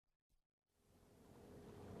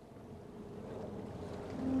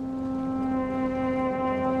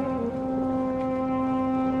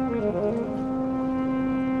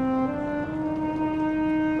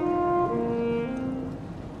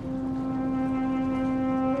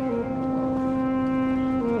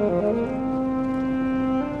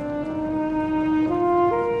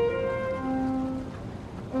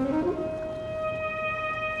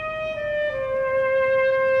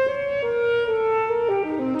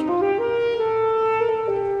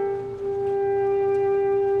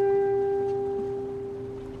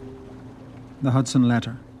The Hudson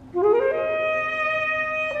letter.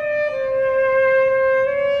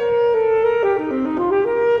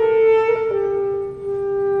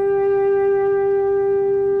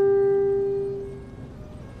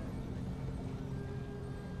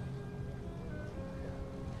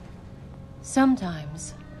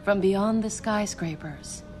 Sometimes, from beyond the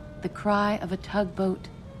skyscrapers, the cry of a tugboat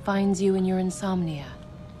finds you in your insomnia,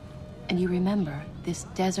 and you remember this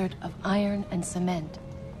desert of iron and cement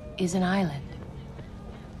is an island.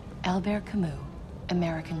 Albert Camus,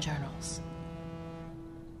 American Journals.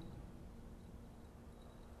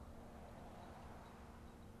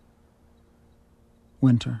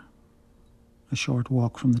 Winter. A short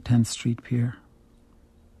walk from the 10th Street Pier.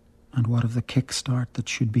 And what of the kickstart that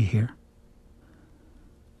should be here?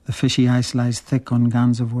 The fishy ice lies thick on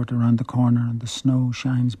Gansevoort around the corner, and the snow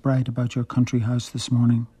shines bright about your country house this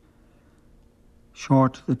morning.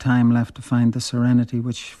 Short the time left to find the serenity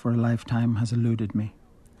which for a lifetime has eluded me.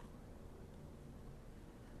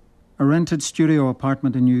 A rented studio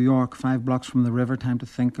apartment in New York, 5 blocks from the river, time to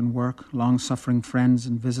think and work, long-suffering friends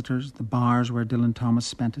and visitors, the bars where Dylan Thomas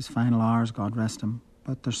spent his final hours, God rest him.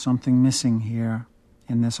 But there's something missing here,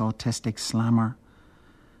 in this autistic slammer.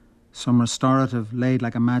 Some restorative laid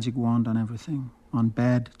like a magic wand on everything, on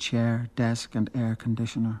bed, chair, desk, and air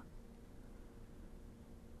conditioner.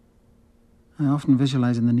 I often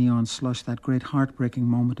visualize in the neon slush that great heartbreaking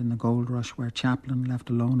moment in the gold rush where Chaplin,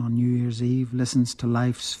 left alone on New Year's Eve, listens to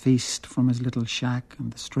life's feast from his little shack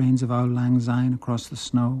and the strains of Auld Lang Syne across the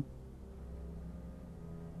snow.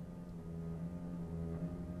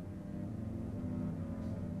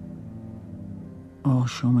 Oh,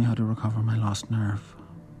 show me how to recover my lost nerve.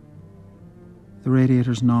 The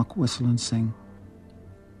radiators knock, whistle and sing.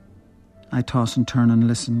 I toss and turn and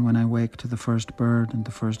listen when I wake to the first bird and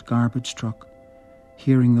the first garbage truck,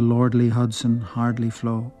 hearing the lordly Hudson hardly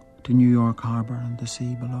flow to New York Harbour and the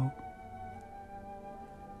sea below.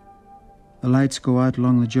 The lights go out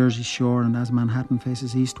along the Jersey shore, and as Manhattan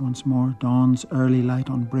faces east once more, dawn's early light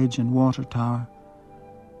on bridge and water tower.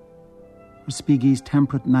 Respighi's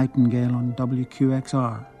temperate nightingale on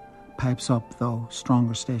WQXR pipes up, though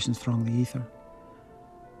stronger stations throng the ether.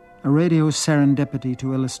 A radio serendipity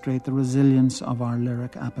to illustrate the resilience of our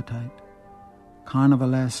lyric appetite,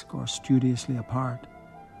 carnivalesque or studiously apart.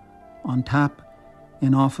 On tap,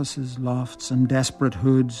 in offices, lofts, and desperate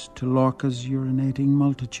hoods, to Lorca's urinating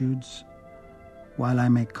multitudes, while I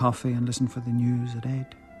make coffee and listen for the news at 8.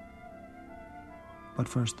 But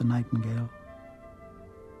first, the nightingale.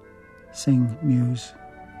 Sing, Muse.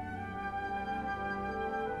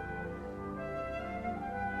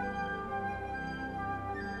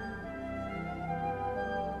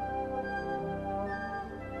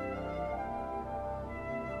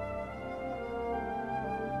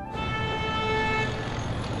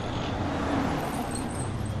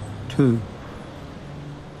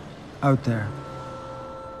 Out there.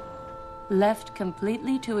 Left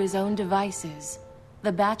completely to his own devices,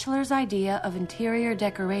 the bachelor's idea of interior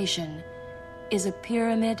decoration is a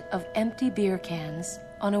pyramid of empty beer cans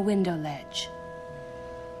on a window ledge.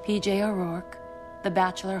 P.J. O'Rourke, The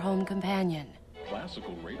Bachelor Home Companion.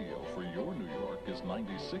 Classical radio for your New York is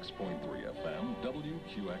 96.3 FM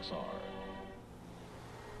WQXR.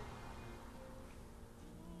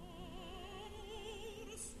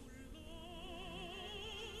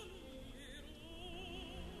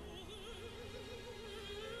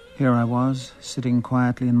 Here I was, sitting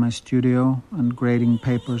quietly in my studio and grading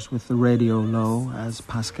papers with the radio low, as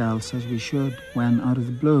Pascal says we should, when out of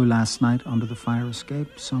the blue last night under the fire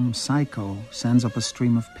escape, some psycho sends up a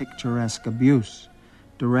stream of picturesque abuse,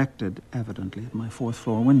 directed evidently at my 4th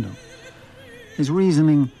floor window. His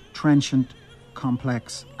reasoning trenchant,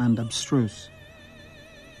 complex, and abstruse.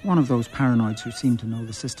 One of those paranoids who seem to know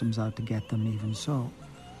the system's out to get them even so.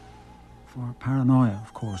 For paranoia,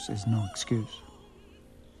 of course, is no excuse.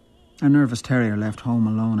 A nervous terrier left home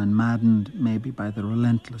alone and maddened maybe by the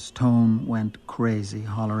relentless tone went crazy,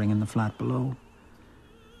 hollering in the flat below.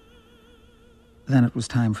 Then it was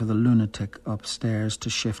time for the lunatic upstairs to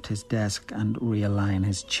shift his desk and realign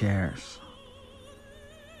his chairs.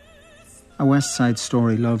 A West Side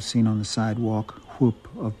Story love scene on the sidewalk, whoop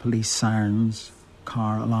of police sirens,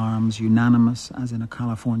 car alarms, unanimous as in a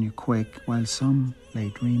California quake, while some lay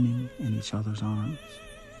dreaming in each other's arms.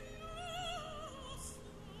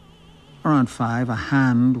 Around 5, a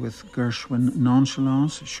hand with Gershwin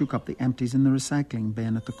nonchalance shook up the empties in the recycling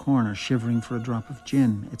bin at the corner, shivering for a drop of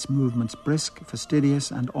gin, its movements brisk,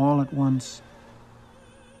 fastidious, and all at once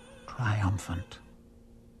triumphant.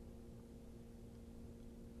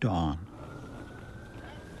 Dawn.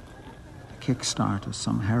 kickstart as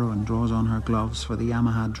some heroine draws on her gloves for the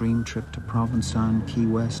Yamaha dream trip to Provincetown, Key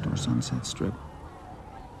West or Sunset Strip.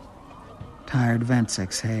 Tired vents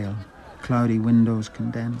exhale, cloudy windows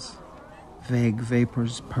condense, vague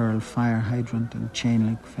vapours purl fire hydrant and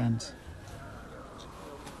chain-link fence.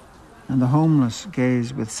 And the homeless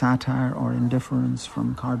gaze with satire or indifference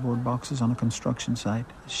from cardboard boxes on a construction site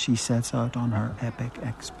as she sets out on her epic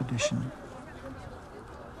expedition.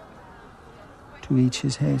 To each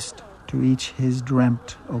his haste, to each his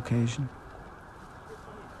dreamt occasion.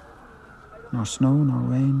 Nor snow, nor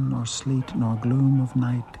rain, nor sleet, nor gloom of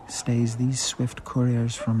night stays these swift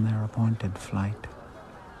couriers from their appointed flight.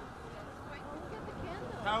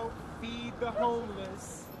 Help feed the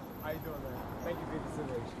homeless. How you doing, man? Thank you for your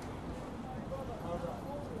consideration.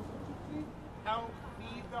 Help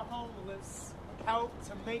feed the homeless. Help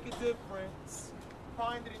to make a difference.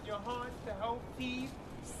 Find it in your heart to help feed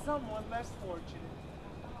someone less fortunate.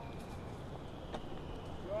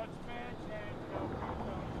 George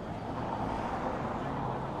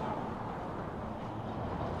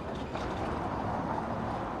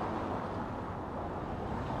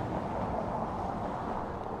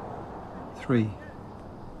Three.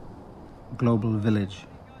 Global Village.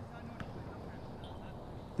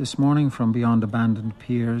 This morning from beyond abandoned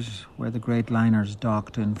piers, where the great liners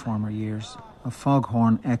docked in former years, a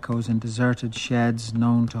foghorn echoes in deserted sheds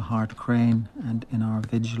known to Hart Crane and in our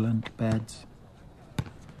vigilant beds.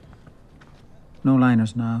 No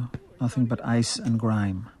liners now, nothing but ice and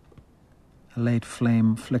grime. A late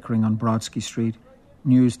flame flickering on Brodsky Street,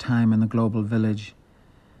 news time in the global village.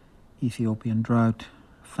 Ethiopian drought,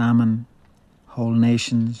 famine, whole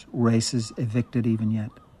nations, races evicted even yet.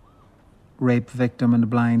 Rape victim and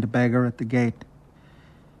blind beggar at the gate.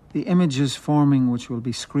 The images forming which will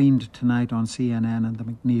be screened tonight on CNN and the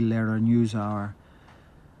McNeil-Lehrer News Hour.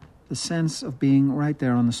 The sense of being right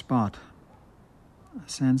there on the spot. A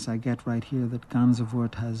sense I get right here that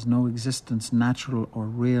Gansevoort has no existence natural or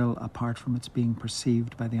real apart from its being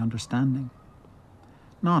perceived by the understanding.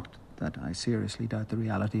 Not that I seriously doubt the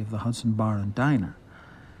reality of the Hudson Bar and Diner,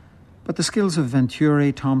 but the skills of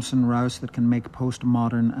Venturi, Thompson, Rouse that can make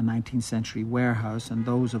postmodern a 19th century warehouse and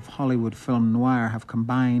those of Hollywood film noir have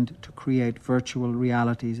combined to create virtual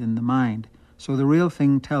realities in the mind, so the real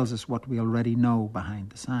thing tells us what we already know behind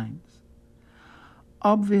the signs.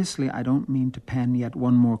 Obviously, I don't mean to pen yet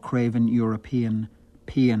one more craven European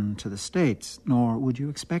paean to the States, nor would you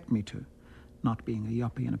expect me to, not being a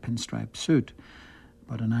yuppie in a pinstripe suit,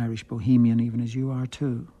 but an Irish bohemian even as you are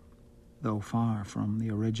too. Though far from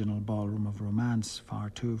the original ballroom of romance,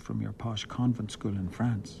 far too from your posh convent school in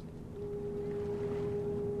France.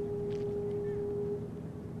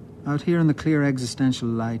 Out here in the clear existential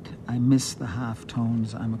light, I miss the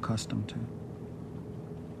half-tones I'm accustomed to.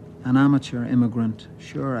 An amateur immigrant,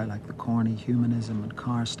 sure I like the corny humanism and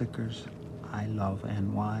car stickers, I love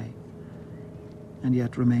NY, and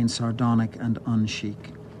yet remain sardonic and unchic.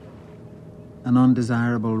 An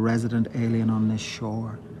undesirable resident alien on this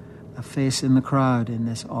shore, a face in the crowd in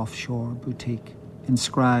this offshore boutique,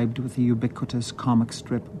 inscribed with the ubiquitous comic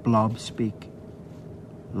strip blob speak.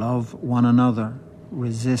 Love one another,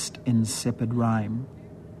 resist insipid rhyme.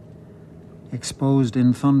 Exposed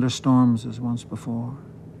in thunderstorms as once before,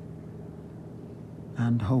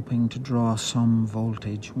 and hoping to draw some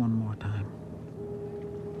voltage one more time.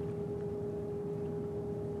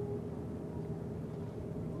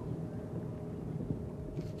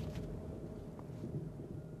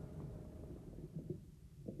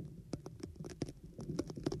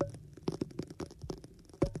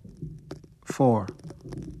 Four.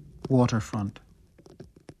 Waterfront.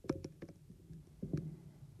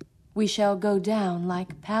 We shall go down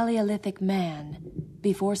like Paleolithic man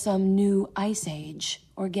before some new ice age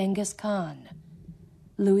or Genghis Khan.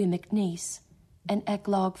 Louis MacNeice, an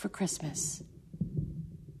eclogue for Christmas.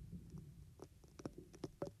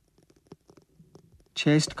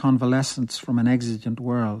 Chaste convalescence from an exigent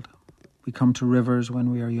world, we come to rivers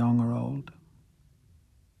when we are young or old.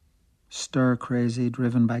 Stir-crazy,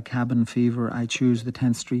 driven by cabin fever, I choose the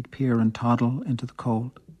 10th Street Pier and toddle into the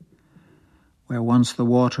cold, where once the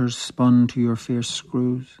waters spun to your fierce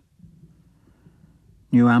screws.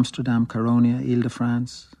 New Amsterdam, Caronia,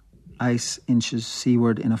 Ile-de-France, ice inches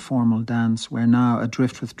seaward in a formal dance, where now,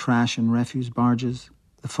 adrift with trash and refuse barges,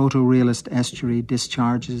 the photorealist estuary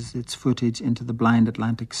discharges its footage into the blind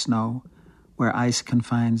Atlantic snow, where ice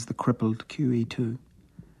confines the crippled QE2.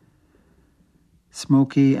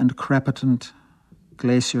 Smoky and crepitant,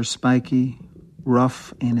 glacier spiky,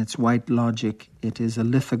 rough in its white logic, it is a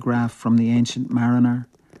lithograph from the ancient mariner,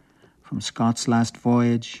 from Scott's Last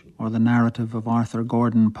Voyage, or the narrative of Arthur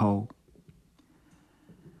Gordon Poe.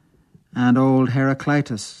 And old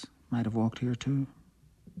Heraclitus might have walked here too.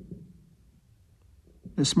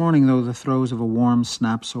 This morning, though, the throes of a warm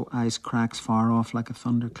snap so ice cracks far off like a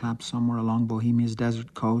thunderclap somewhere along Bohemia's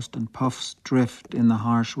desert coast, and puffs drift in the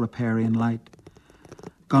harsh riparian light.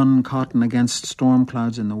 Gun cotton against storm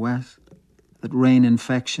clouds in the west, that rain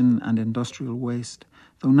infection and industrial waste,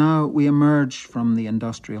 though now we emerge from the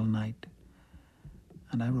industrial night.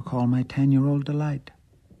 And I recall my 10-year-old delight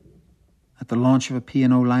at the launch of a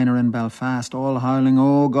P&O liner in Belfast, all howling,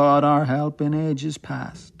 "Oh God, our help in ages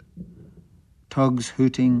past." Tugs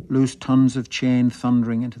hooting, loose tons of chain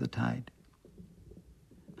thundering into the tide.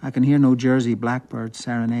 I can hear no Jersey blackbird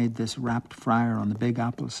serenade this rapt friar on the Big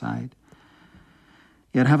Apple side.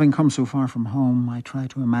 Yet having come so far from home, I try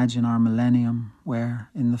to imagine our millennium, where,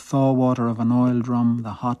 in the thaw water of an oil drum,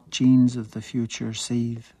 the hot genes of the future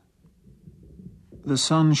seethe. The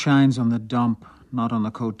sun shines on the dump, not on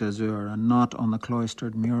the Côte d'Azur, and not on the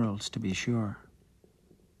cloistered murals, to be sure.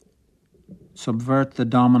 Subvert the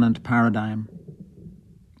dominant paradigm.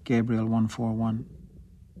 Gabriel 141.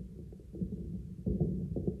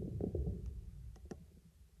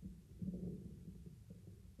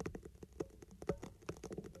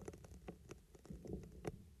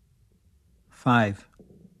 Five.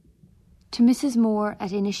 To Mrs. Moore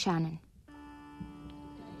at Inishannon.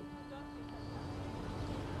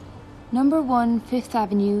 Number 1, 5th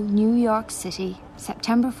Avenue, New York City,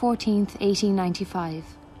 September 14th, 1895.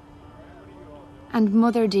 And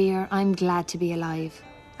mother dear, I'm glad to be alive.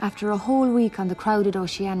 After a whole week on the crowded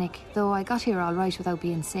Oceanic, though I got here all right without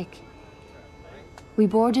being sick. We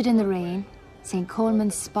boarded in the rain, St.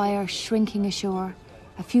 Coleman's spire shrinking ashore,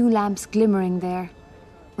 a few lamps glimmering there.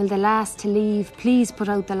 Will the last to leave please put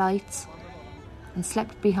out the lights? And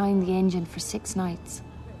slept behind the engine for 6 nights.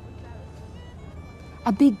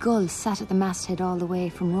 A big gull sat at the masthead all the way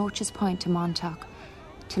from Roach's Point to Montauk,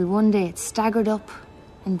 till one day it staggered up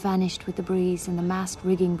and vanished with the breeze in the mast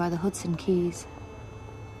rigging by the Hudson Quays.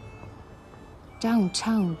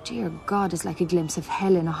 Downtown, dear God, is like a glimpse of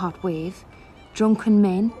hell in a hot wave. Drunken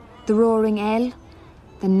men, the roaring L,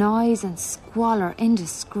 the noise and squalor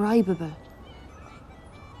indescribable.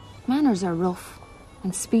 Manners are rough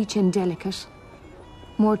and speech indelicate,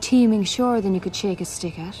 more teeming sure than you could shake a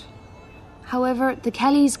stick at. However, the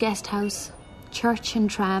Kellys' guest house, church and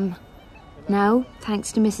tram. Now,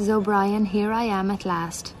 thanks to Mrs. O'Brien, here I am at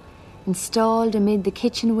last, installed amid the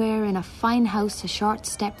kitchenware in a fine house a short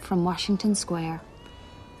step from Washington Square.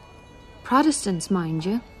 Protestants, mind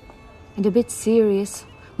you, and a bit serious,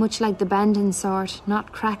 much like the Bandon sort,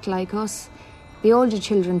 not cracked like us, the older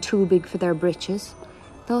children too big for their britches,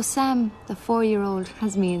 though Sam, the 4-year-old,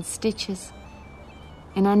 has me in stitches.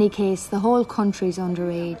 In any case, the whole country's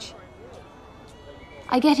underage.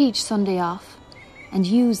 I get each Sunday off and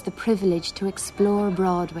use the privilege to explore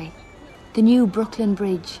Broadway, the new Brooklyn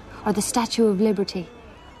Bridge, or the Statue of Liberty,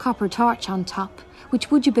 copper torch on top,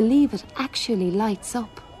 which, would you believe it, actually lights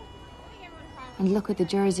up. And look at the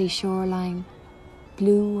Jersey shoreline,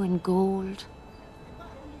 blue and gold.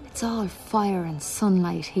 It's all fire and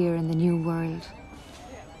sunlight here in the New World.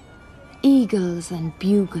 Eagles and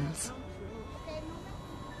bugles.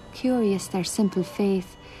 Curious their simple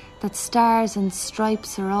faith, that stars and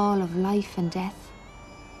stripes are all of life and death,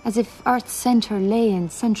 as if Earth's centre lay in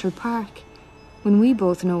Central Park, when we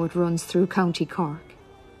both know it runs through County Cork.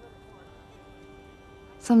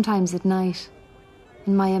 Sometimes at night,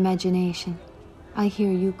 in my imagination, I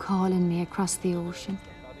hear you calling me across the ocean.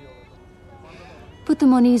 But the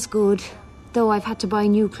money's good, though I've had to buy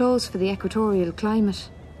new clothes for the equatorial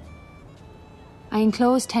climate. I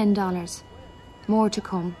enclose $10, more to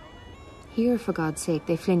come. Here, for God's sake,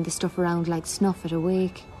 they fling the stuff around like snuff at a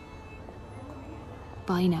wake.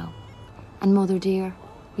 Bye now. And mother dear,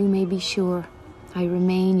 you may be sure I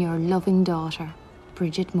remain your loving daughter,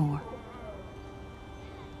 Bridget Moore.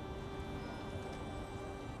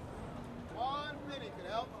 One penny could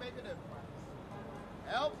help make a difference.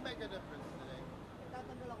 Help make a difference today.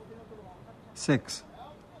 6.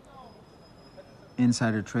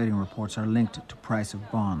 Insider trading reports are linked to price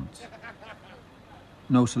of bonds.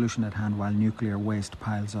 No solution at hand while nuclear waste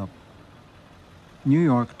piles up. New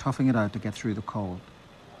York toughing it out to get through the cold.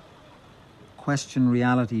 Question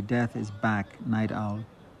reality, death is back, night owl.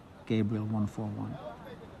 Gabriel 141.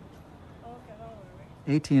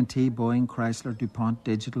 AT&T, Boeing, Chrysler, DuPont,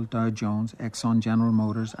 Digital, Dow Jones, Exxon, General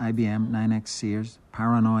Motors, IBM, 9X, Sears,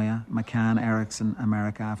 Paranoia, McCann, Ericsson,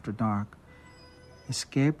 America After Dark.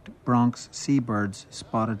 Escaped Bronx seabirds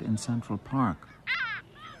spotted in Central Park.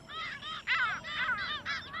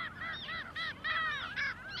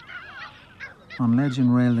 On ledge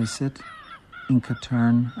and rail they sit, Inca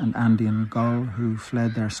tern and Andean gull who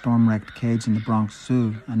fled their storm-wrecked cage in the Bronx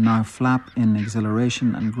Zoo and now flap in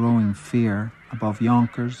exhilaration and growing fear above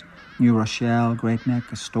Yonkers, New Rochelle, Great Neck,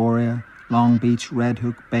 Astoria, Long Beach, Red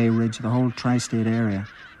Hook, Bay Ridge, the whole tri-state area.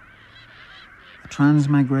 A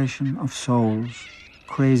transmigration of souls,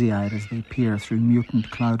 crazy-eyed as they peer through mutant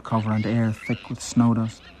cloud cover and air thick with snow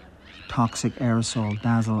dust, toxic aerosol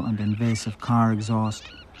dazzle and invasive car exhaust,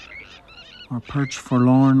 or perch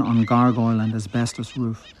forlorn on gargoyle and asbestos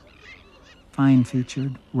roof.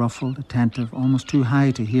 Fine-featured, ruffled, attentive, almost too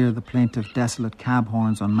high to hear the plaintive, desolate cab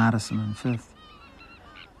horns on Madison and Fifth.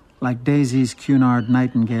 Like Daisy's Cunard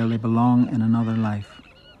nightingale, they belong in another life.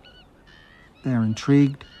 They're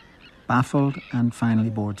intrigued, baffled, and finally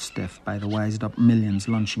bored stiff by the wised-up millions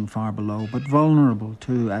lunching far below, but vulnerable,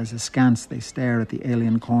 too, as askance they stare at the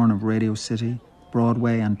alien corn of Radio City,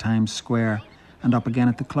 Broadway, and Times Square, and up again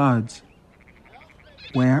at the clouds.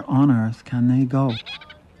 Where on earth can they go?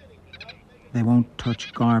 They won't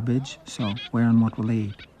touch garbage, so where and what will they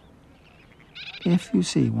eat? If you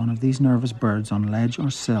see one of these nervous birds on ledge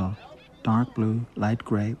or sill, dark blue, light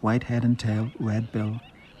grey, white head and tail, red bill,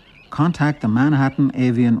 contact the Manhattan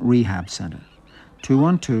Avian Rehab Center,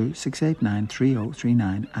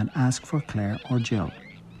 212-689-3039, and ask for Claire or Jill.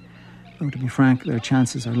 Though, to be frank, their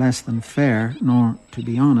chances are less than fair, nor, to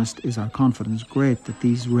be honest, is our confidence great that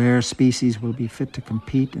these rare species will be fit to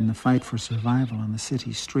compete in the fight for survival on the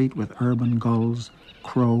city street with urban gulls,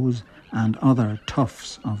 crows, and other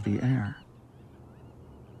toughs of the air.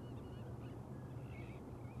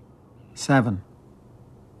 7.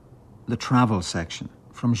 The Travel Section,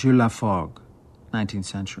 from Jules Laforgue, 19th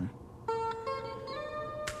century.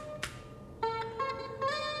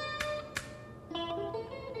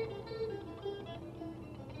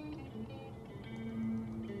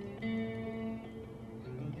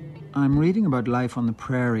 I'm reading about life on the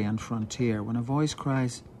prairie and frontier when a voice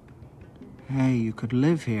cries, "Hey, you could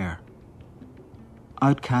live here."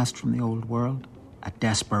 Outcast from the old world, a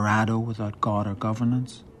desperado without God or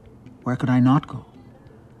governance. Where could I not go?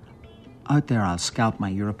 Out there I'll scalp my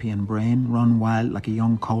European brain, run wild like a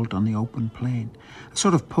young colt on the open plain. A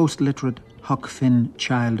sort of post-literate Huck Finn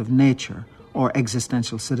child of nature or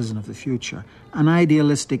existential citizen of the future. An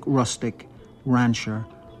idealistic rustic, rancher,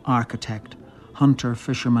 architect, hunter,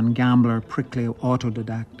 fisherman, gambler, prickly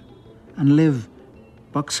autodidact, and live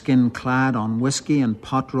buckskin-clad on whiskey and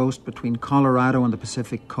pot roast between Colorado and the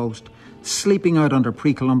Pacific coast, sleeping out under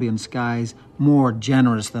pre-Columbian skies, more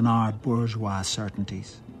generous than our bourgeois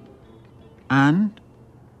certainties. And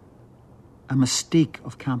a mystique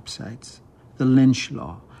of campsites, the lynch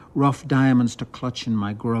law, rough diamonds to clutch in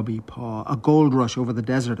my grubby paw, a gold rush over the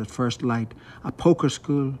desert at first light, a poker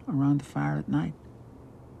school around the fire at night.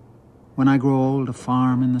 When I grow old, a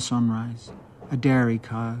farm in the sunrise, a dairy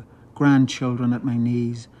cow, grandchildren at my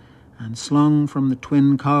knees, and slung from the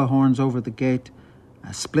twin cow horns over the gate,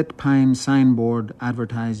 a split pine signboard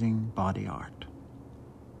advertising body art.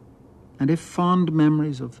 And if fond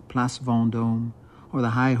memories of Place Vendôme or the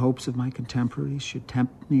high hopes of my contemporaries should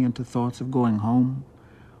tempt me into thoughts of going home,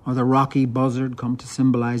 or the rocky buzzard come to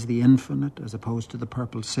symbolize the infinite as opposed to the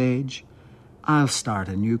purple sage, I'll start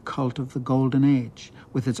a new cult of the Golden Age,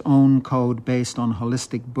 with its own code based on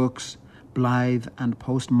holistic books, blithe and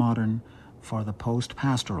postmodern for the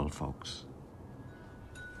post-pastoral folks.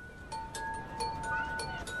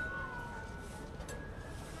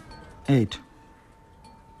 Eight.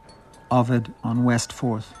 Ovid on West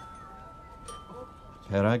 4th.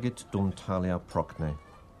 Teragit dum talia procne,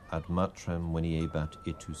 ad matrem veniebat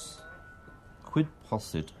itus. Quid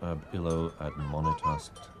possit ab illo ad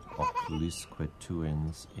monetast oculisque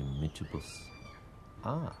tuens imitibus?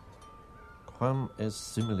 Quam est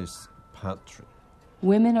similis patri?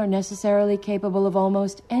 Women are necessarily capable of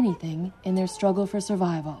almost anything in their struggle for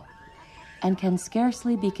survival, and can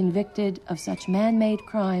scarcely be convicted of such man-made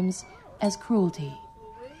crimes as cruelty.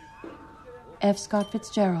 F. Scott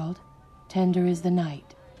Fitzgerald, Tender is the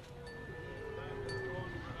Night.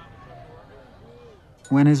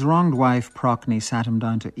 When his wronged wife Procne sat him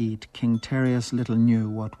down to eat, King Tereus little knew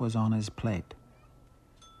what was on his plate.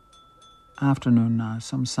 Afternoon now,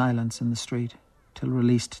 some silence in the street, till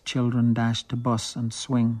released children dashed to bus and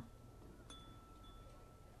swing.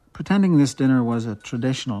 Pretending this dinner was a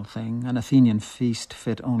traditional thing, an Athenian feast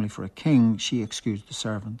fit only for a king, she excused the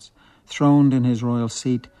servants. Throned in his royal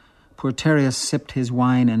seat, poor Tereus sipped his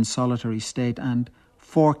wine in solitary state and,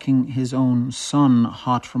 forking his own son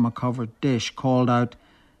hot from a covered dish, called out,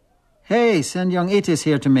 "Hey, send young Itys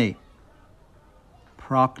here to me."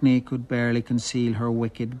 Procne could barely conceal her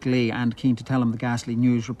wicked glee and, keen to tell him the ghastly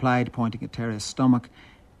news, replied, pointing at Tereus' stomach,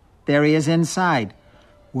 "There he is inside.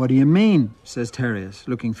 "What do you mean?" says Tereus,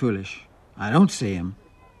 looking foolish. "I don't see him."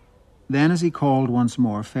 Then, as he called once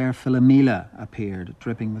more, fair Philomela appeared,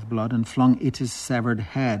 dripping with blood, and flung Itys' severed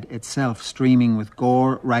head, itself streaming with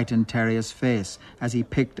gore, right in Tereus' face, as he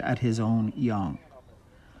picked at his own young.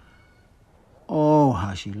 Oh,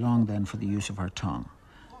 how she longed then for the use of her tongue.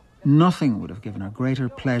 Nothing would have given her greater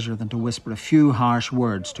pleasure than to whisper a few harsh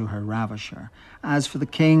words to her ravisher. As for the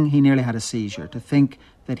king, he nearly had a seizure, to think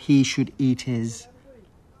that he should eat his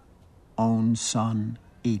own son,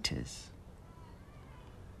 Itys.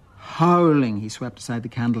 Howling, he swept aside the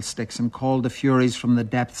candlesticks and called the furies from the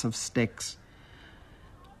depths of Styx.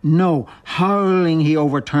 No, howling, he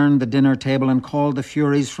overturned the dinner table and called the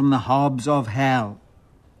furies from the hobs of hell.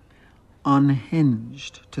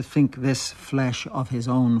 Unhinged to think this flesh of his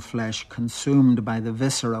own flesh, consumed by the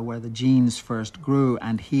viscera where the genes first grew,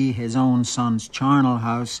 and he his own son's charnel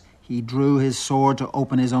house, he drew his sword to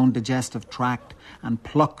open his own digestive tract and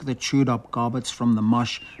pluck the chewed-up gobbets from the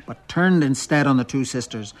mush, but turned instead on the two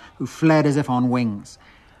sisters, who fled as if on wings.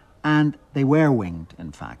 And they were winged,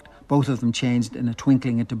 in fact. Both of them changed in a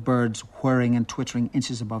twinkling into birds whirring and twittering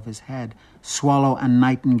inches above his head, swallow and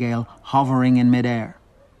nightingale hovering in mid-air.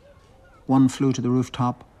 One flew to the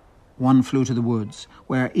rooftop, one flew to the woods,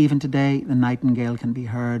 where even today the nightingale can be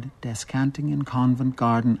heard descanting in Convent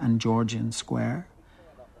Garden and Georgian Square.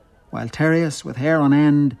 While Tereus, with hair on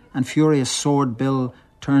end and furious sword bill,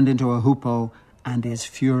 turned into a hoopoe and is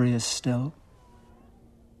furious still.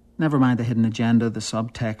 Never mind the hidden agenda, the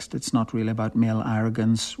subtext. It's not really about male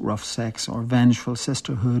arrogance, rough sex, or vengeful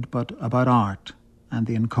sisterhood, but about art and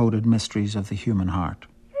the encoded mysteries of the human heart.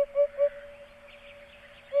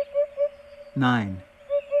 9.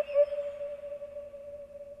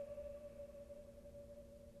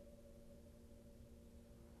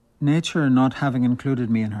 Nature, not having included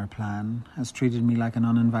me in her plan, has treated me like an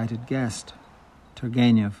uninvited guest.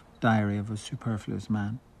 Turgenev, Diary of a Superfluous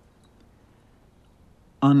Man.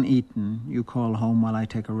 Uneaten, you call home while I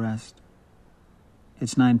take a rest.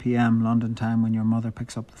 It's 9 p.m. London time when your mother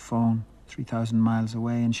picks up the phone, 3,000 miles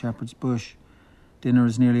away in Shepherd's Bush. Dinner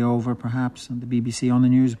is nearly over, perhaps, and the BBC on the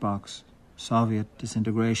news box. Soviet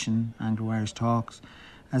disintegration, Anglo-Irish talks,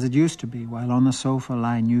 as it used to be, while on the sofa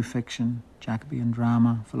lie new fiction, Jacobean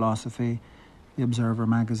drama, philosophy, the Observer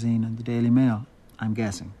magazine and the Daily Mail, I'm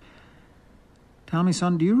guessing. Tell me,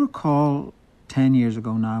 son, do you recall 10 years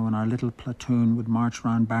ago now when our little platoon would march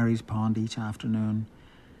round Barry's Pond each afternoon?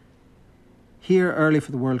 Here early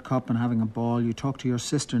for the World Cup and having a ball, you talk to your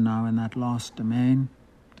sister now in that lost domain,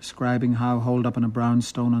 describing how holed up in a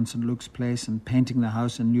brownstone on St. Luke's Place and painting the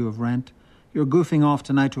house in lieu of rent. You're goofing off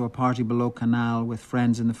tonight to a party below Canal with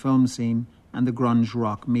friends in the film scene and the grunge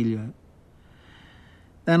rock milieu.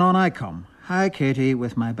 Then on I come. Hi, Katie,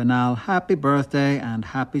 with my banal happy birthday and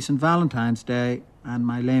happy St. Valentine's Day and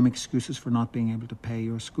my lame excuses for not being able to pay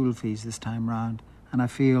your school fees this time round. And I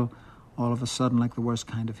feel all of a sudden like the worst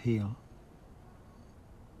kind of heel.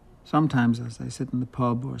 Sometimes as I sit in the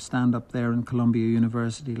pub or stand up there in Columbia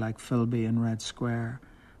University like Philby in Red Square,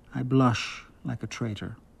 I blush like a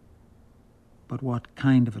traitor. But what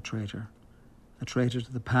kind of a traitor? A traitor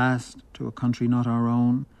to the past, to a country not our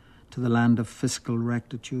own, to the land of fiscal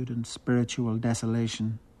rectitude and spiritual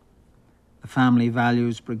desolation. The Family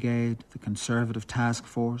Values Brigade, the Conservative Task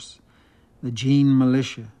Force, the Gene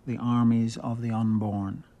Militia, the armies of the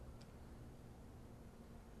unborn.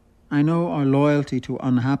 I know our loyalty to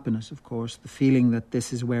unhappiness, of course, the feeling that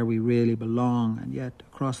this is where we really belong, and yet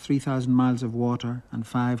across 3,000 miles of water and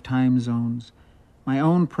 5 time zones, my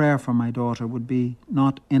own prayer for my daughter would be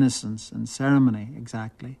not innocence and ceremony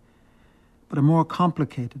exactly, but a more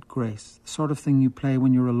complicated grace, the sort of thing you play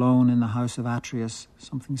when you're alone in the house of Atreus,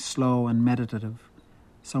 something slow and meditative,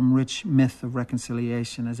 some rich myth of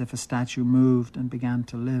reconciliation, as if a statue moved and began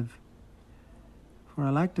to live. For I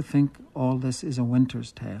like to think all this is a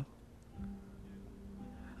winter's tale.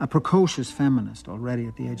 A precocious feminist, already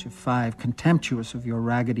at the age of 5, contemptuous of your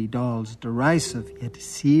raggedy dolls, derisive yet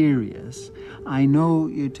serious, I know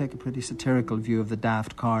you take a pretty satirical view of the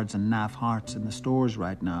daft cards and naff hearts in the stores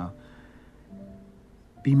right now.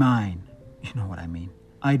 Be mine, you know what I mean.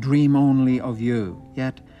 I dream only of you,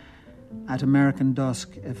 yet at American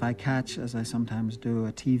dusk, if I catch, as I sometimes do,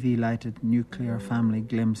 a TV-lighted nuclear family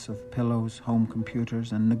glimpse of pillows, home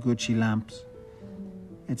computers and Noguchi lamps,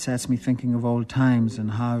 it sets me thinking of old times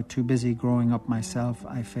and how, too busy growing up myself,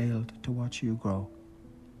 I failed to watch you grow.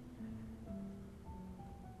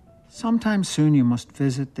 Sometime soon you must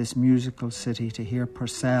visit this musical city to hear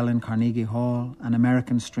Purcell in Carnegie Hall, an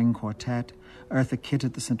American string quartet, Eartha Kitt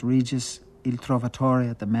at the St. Regis, Il Trovatore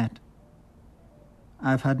at the Met.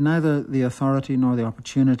 I've had neither the authority nor the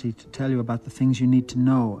opportunity to tell you about the things you need to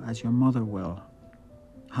know, as your mother will.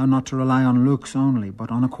 How not to rely on looks only, but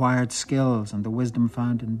on acquired skills and the wisdom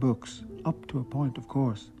found in books. Up to a point, of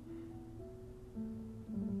course.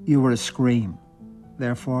 You were a scream,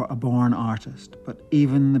 therefore a born artist. But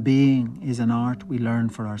even the being is an art we learn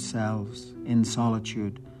for ourselves, in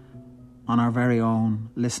solitude, on our very own,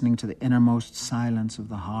 listening to the innermost silence of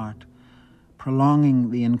the heart,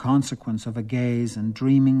 prolonging the inconsequence of a gaze and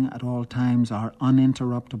dreaming at all times our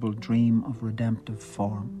uninterruptible dream of redemptive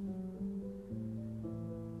form.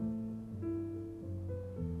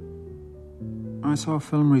 I saw a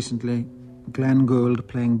film recently, Glenn Gould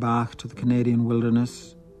playing Bach to the Canadian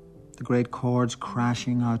wilderness, the great chords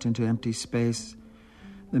crashing out into empty space,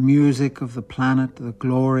 the music of the planet, the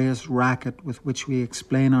glorious racket with which we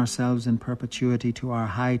explain ourselves in perpetuity to our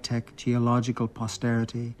high-tech geological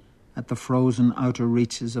posterity at the frozen outer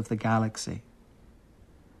reaches of the galaxy.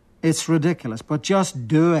 It's ridiculous, but just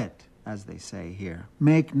do it, as they say here.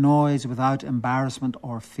 Make noise without embarrassment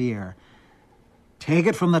or fear. Take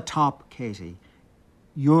it from the top, Katie.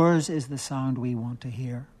 Yours is the sound we want to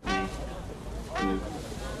hear.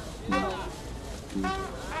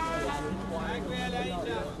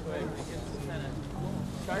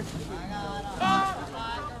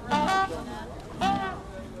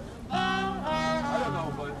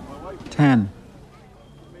 Ten.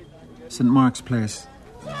 St. Mark's Place.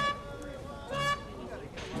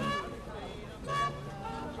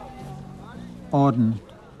 Auden,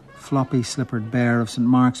 floppy-slippered bear of St.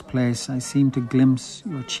 Mark's Place, I seem to glimpse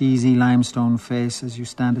your cheesy limestone face as you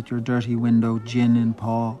stand at your dirty window, gin in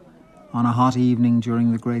paw, on a hot evening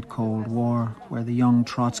during the Great Cold War, where the young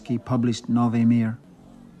Trotsky published Nove Mir.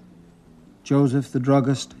 Joseph the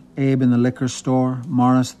druggist, Abe in the liquor store,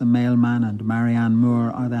 Morris the mailman, and Marianne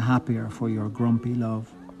Moore are the happier for your grumpy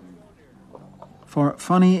love. For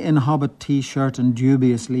funny in Hobbit T-shirt and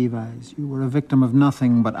dubious Levi's, you were a victim of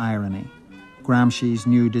nothing but irony, Gramsci's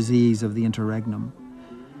new disease of the interregnum,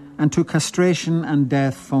 and to castration and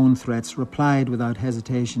death phone threats replied without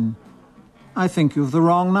hesitation, I think you've the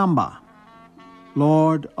wrong number.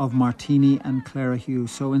 Lord of Martini and Clerihew,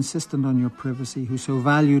 so insistent on your privacy, who so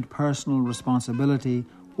valued personal responsibility,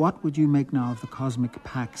 what would you make now of the cosmic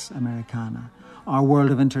Pax Americana, our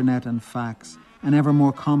world of internet and fax, an ever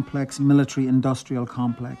more complex military-industrial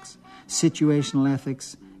complex, situational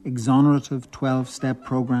ethics, exonerative 12-step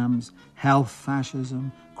programs, health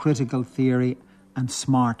fascism, critical theory, and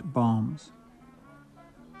smart bombs?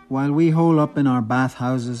 While we hole up in our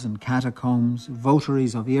bathhouses and catacombs,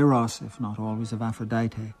 votaries of Eros, if not always of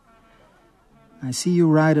Aphrodite, I see you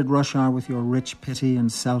ride at rush hour with your rich pity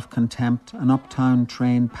and self-contempt, an uptown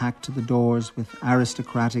train packed to the doors with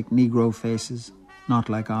aristocratic Negro faces, not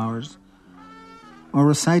like ours, or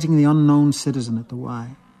reciting the unknown citizen at the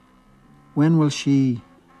Y. When will she,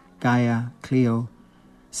 Gaia, Cleo,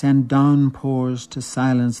 send downpours to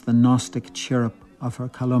silence the Gnostic chirrup of her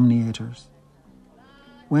calumniators?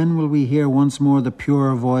 When will we hear once more the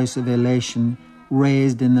pure voice of elation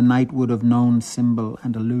raised in the nightwood of known symbol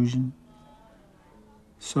and illusion?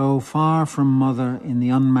 So far from mother in the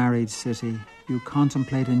unmarried city, you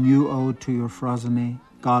contemplate a new ode to your Phrosyne,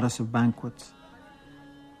 goddess of banquets.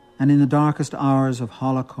 And in the darkest hours of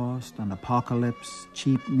Holocaust and apocalypse,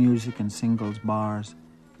 cheap music and singles bars,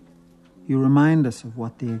 you remind us of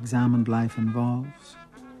what the examined life involves.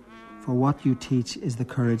 For what you teach is the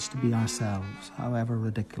courage to be ourselves, however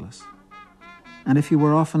ridiculous. And if you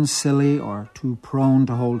were often silly or too prone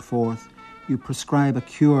to hold forth, you prescribe a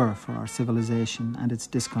cure for our civilization and its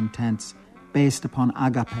discontents based upon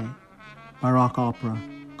agape, baroque opera,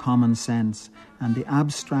 common sense, and the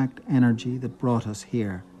abstract energy that brought us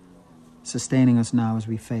here, sustaining us now as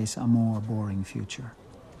we face a more boring future.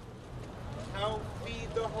 Help feed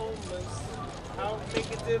the homeless. Help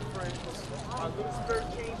make a difference. Our loose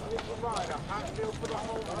 13 will provide a hot meal for the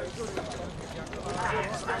homeless.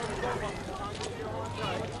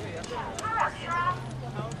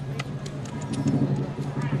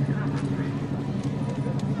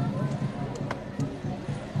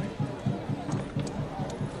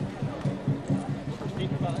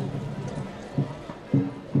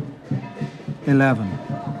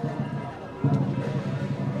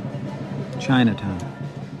 Chinatown.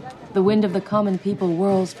 The wind of the common people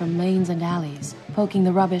whirls from lanes and alleys, poking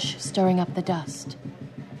the rubbish, stirring up the dust.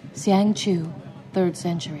 Xiang Chu, 3rd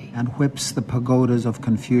century. And whips the pagodas of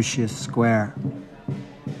Confucius Square.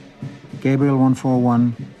 Gabriel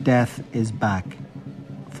 141, death is back.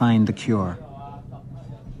 Find the cure.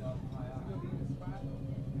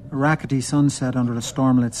 A rackety sunset under a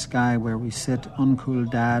stormlit sky where we sit,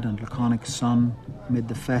 uncool dad and laconic son, amid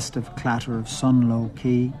the festive clatter of Sunlow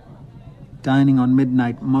Quay, dining on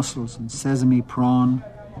midnight mussels and sesame prawn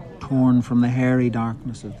torn from the hairy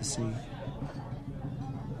darkness of the sea.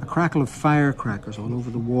 A crackle of firecrackers all over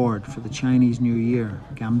the ward for the Chinese New Year,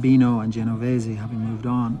 Gambino and Genovese having moved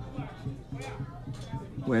on.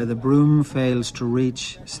 Where the broom fails to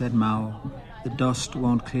reach, said Mao, the dust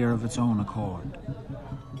won't clear of its own accord.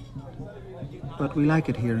 But we like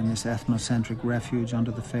it here in this ethnocentric refuge under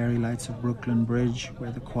the fairy lights of Brooklyn Bridge, where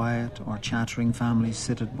the quiet or chattering families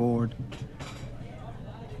sit at board.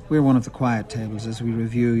 We're one of the quiet tables as we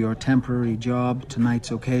review your temporary job, tonight's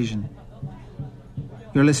occasion.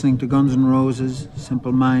 You're listening to Guns N' Roses,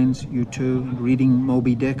 Simple Minds, U2, and reading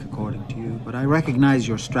Moby Dick, according to you. But I recognize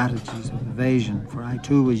your strategies of evasion, for I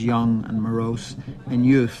too was young and morose, in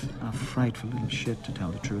youth, a frightful little shit, to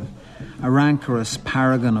tell the truth. A rancorous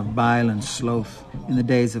paragon of bile and sloth in the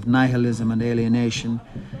days of nihilism and alienation,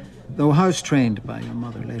 though house-trained by your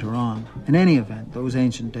mother later on. In any event, those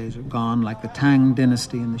ancient days are gone, like the Tang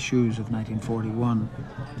dynasty in the shoes of 1941.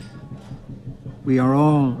 We are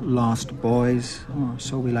all lost boys, or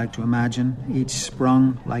so we like to imagine, each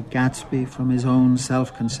sprung, like Gatsby, from his own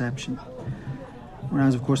self-conception.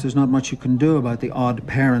 Whereas, of course, there's not much you can do about the odd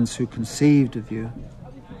parents who conceived of you.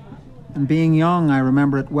 And being young, I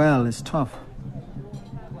remember it well, is tough.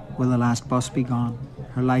 Will the last bus be gone?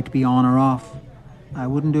 Her light be on or off? I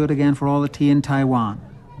wouldn't do it again for all the tea in Taiwan.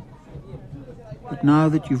 But now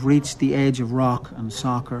that you've reached the age of rock and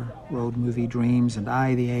soccer, road movie dreams, and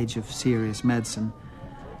I the age of serious medicine,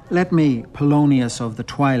 let me, Polonius of the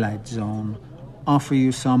Twilight Zone, offer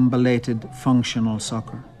you some belated functional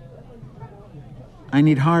succor. I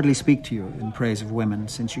need hardly speak to you in praise of women,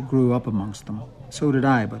 since you grew up amongst them. So did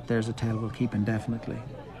I, but there's a tale we'll keep indefinitely.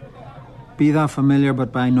 Be thou familiar,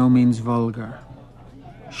 but by no means vulgar.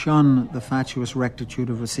 Shun the fatuous rectitude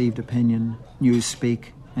of received opinion, newspeak,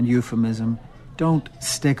 and euphemism. Don't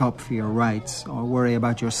stick up for your rights or worry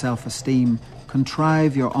about your self-esteem.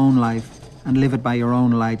 Contrive your own life and live it by your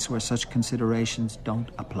own lights where such considerations don't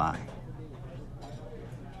apply.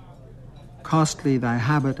 Costly thy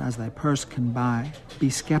habit as thy purse can buy. Be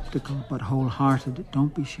skeptical but wholehearted,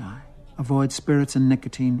 don't be shy. Avoid spirits and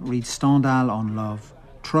nicotine, read Stendhal on love.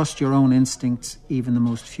 Trust your own instincts, even the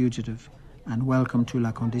most fugitive. And welcome to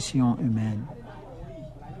la condition humaine.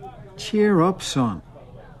 Cheer up, son.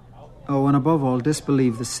 Oh, and above all,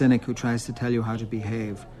 disbelieve the cynic who tries to tell you how to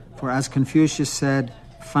behave. For as Confucius said,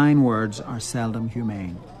 fine words are seldom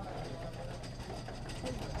humane.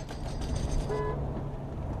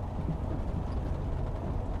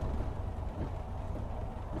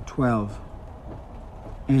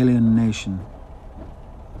 Alien Nation.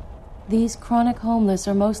 These chronic homeless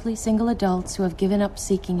are mostly single adults who have given up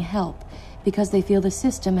seeking help because they feel the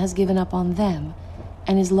system has given up on them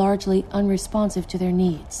and is largely unresponsive to their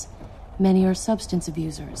needs. Many are substance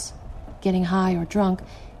abusers. Getting high or drunk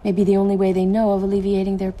may be the only way they know of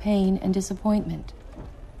alleviating their pain and disappointment.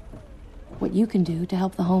 What you can do to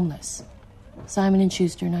help the homeless. Simon &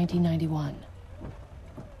 Schuster, 1991.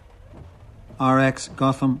 RX,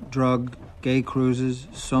 Gotham, drug, gay cruises,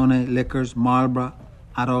 Sone, liquors, Marlboro,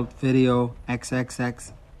 adult video,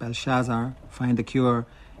 XXX, Belshazzar, Find the Cure,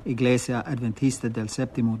 Iglesia Adventista del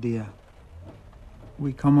Séptimo Día.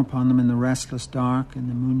 We come upon them in the restless dark, in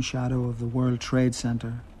the moon shadow of the World Trade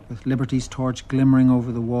Center, with Liberty's torch glimmering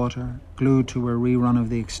over the water, glued to a rerun of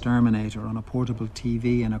The Exterminator on a portable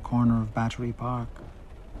TV in a corner of Battery Park.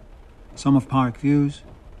 Some have park views,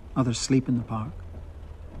 others sleep in the park.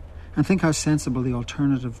 And think how sensible the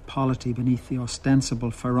alternative polity beneath the ostensible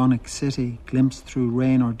pharaonic city, glimpsed through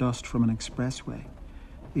rain or dust from an expressway.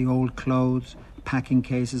 The old clothes, packing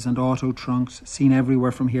cases and auto trunks, seen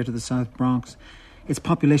everywhere from here to the South Bronx. Its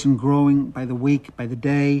population growing by the week, by the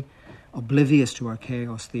day, oblivious to our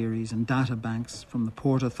chaos theories and data banks, from the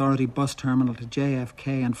Port Authority bus terminal to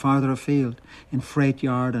JFK and farther afield, in freight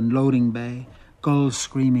yard and loading bay, gulls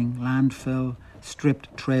screaming, landfill,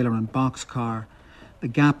 stripped trailer and boxcar, the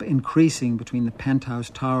gap increasing between the penthouse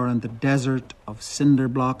tower and the desert of cinder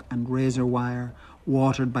block and razor wire,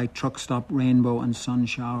 watered by truck stop Rainbow and Sun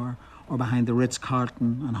Shower, or behind the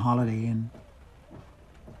Ritz-Carlton and Holiday Inn.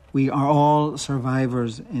 We are all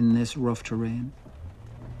survivors in this rough terrain.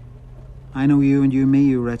 I know you and you me,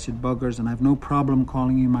 you wretched buggers, and I've no problem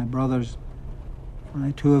calling you my brothers. For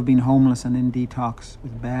I too have been homeless and in detox,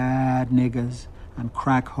 with bad niggas and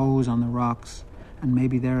crack hoes on the rocks, and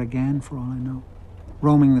maybe there again, for all I know,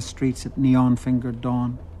 roaming the streets at neon-fingered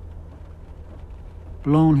dawn.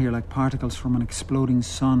 Blown here like particles from an exploding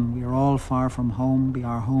sun, we are all far from home, be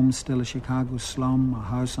our home still a Chicago slum, a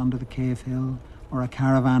house under the Cave Hill, or a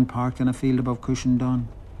caravan parked in a field above Cushendun.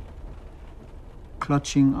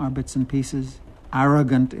 clutching our bits and pieces,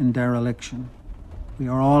 arrogant in dereliction. We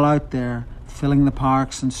are all out there, filling the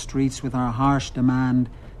parks and streets with our harsh demand,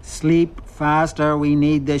 "Sleep faster, we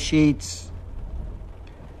need the sheets."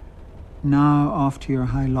 Now off to your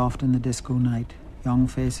high loft in the disco night, young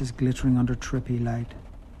faces glittering under trippy light.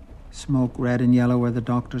 Smoke red and yellow where the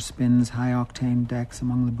doctor spins high-octane decks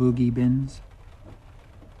among the boogie bins.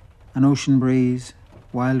 An ocean breeze,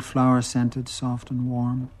 wildflower-scented, soft and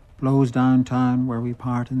warm, blows downtown where we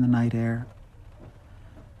part in the night air.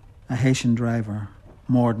 A Haitian driver,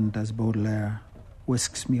 mordant as Baudelaire,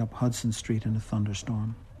 whisks me up Hudson Street in a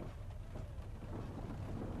thunderstorm.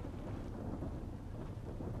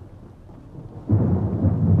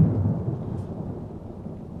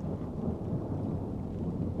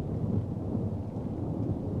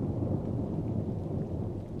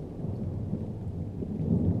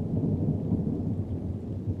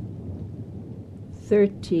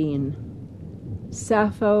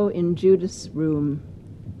 Sappho in Judith's room.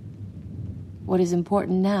 What is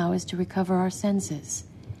important now is to recover our senses.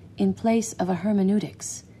 In place of a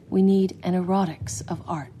hermeneutics, we need an erotics of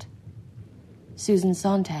art. Susan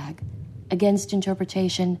Sontag, Against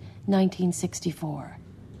Interpretation, 1964.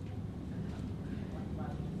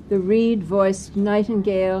 The reed-voiced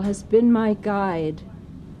nightingale has been my guide,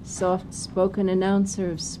 soft-spoken announcer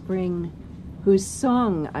of spring, whose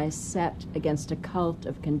song I set against a cult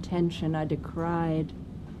of contention I decried,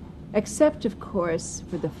 except, of course,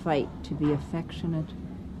 for the fight to be affectionate.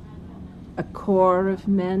 A corps of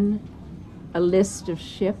men, a list of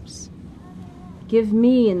ships. Give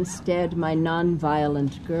me instead my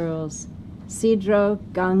non-violent girls, Cedro,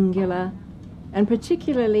 Gangula, and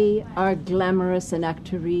particularly our glamorous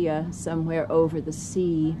Anactoria somewhere over the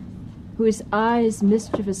sea, whose eyes'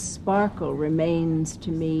 mischievous sparkle remains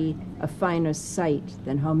to me a finer sight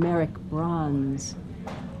than Homeric bronze.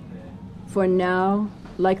 For now,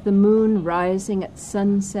 like the moon rising at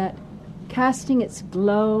sunset, casting its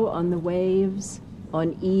glow on the waves,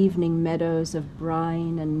 on evening meadows of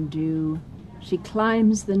brine and dew, she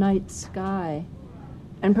climbs the night sky,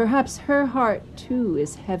 and perhaps her heart too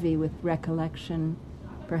is heavy with recollection.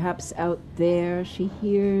 Perhaps out there she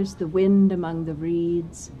hears the wind among the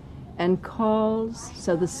reeds, and calls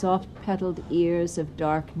so the soft-petaled ears of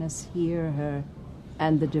darkness hear her,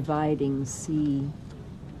 and the dividing sea.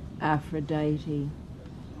 Aphrodite,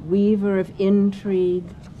 weaver of intrigue,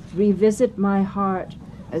 revisit my heart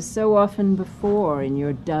as so often before in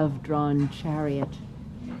your dove-drawn chariot.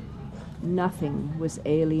 Nothing was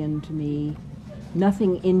alien to me,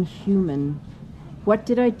 nothing inhuman. What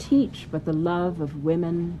did I teach but the love of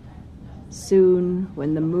women? Soon,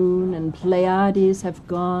 when the moon and Pleiades have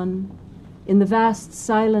gone, in the vast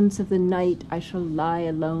silence of the night I shall lie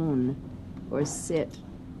alone, or sit,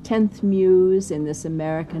 10th muse in this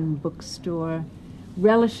American bookstore,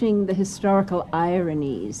 relishing the historical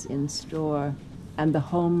ironies in store and the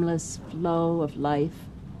homeless flow of life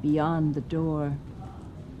beyond the door.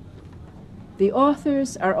 The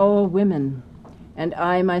authors are all women, and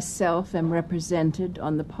I myself am represented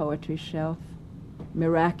on the poetry shelf.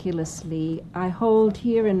 Miraculously, I hold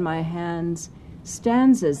here in my hands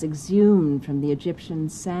stanzas exhumed from the Egyptian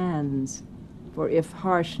sands, for if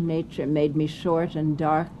harsh nature made me short and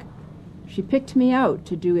dark, she picked me out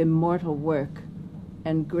to do immortal work,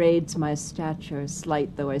 and grades my stature,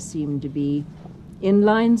 slight though I seem to be, in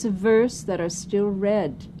lines of verse that are still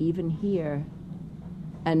read even here,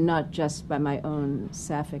 and not just by my own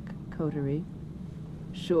sapphic coterie.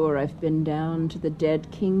 Sure, I've been down to the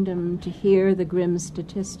dead kingdom to hear the grim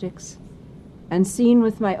statistics, and seen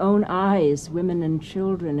with my own eyes women and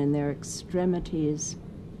children in their extremities.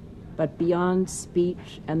 But beyond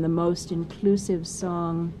speech and the most inclusive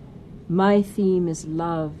song, my theme is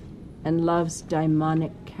love and love's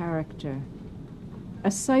daimonic character.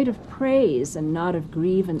 A sight of praise and not of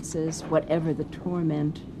grievances, whatever the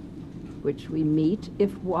torment, which we meet,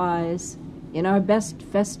 if wise, in our best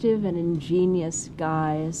festive and ingenious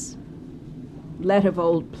guise. Let of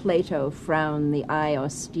old Plato frown the eye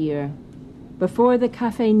austere. Before the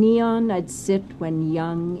Cafe Neon I'd sit when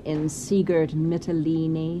young in sea-girt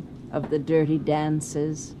Mytilene of the dirty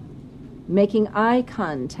dances, making eye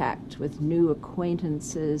contact with new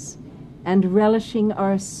acquaintances and relishing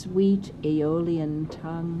our sweet Aeolian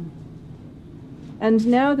tongue. And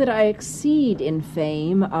now that I exceed in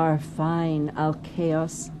fame our fine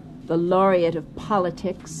Alcaeus, the laureate of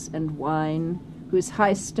politics and wine, whose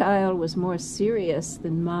high style was more serious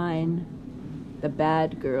than mine, the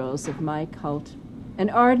bad girls of my cult, an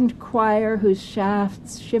ardent choir whose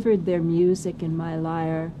shafts shivered their music in my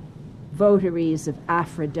lyre, votaries of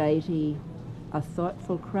Aphrodite, a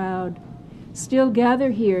thoughtful crowd, still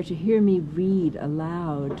gather here to hear me read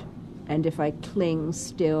aloud, and if I cling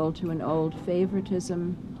still to an old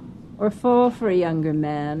favoritism, or fall for a younger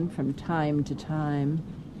man from time to time,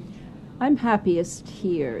 I'm happiest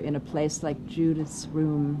here in a place like Judith's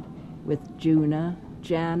room, with Juna,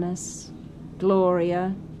 Janice,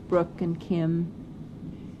 Gloria, Brooke, and Kim.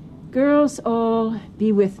 Girls all,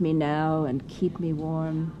 be with me now and keep me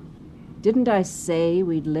warm. Didn't I say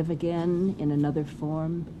we'd live again in another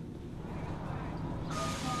form?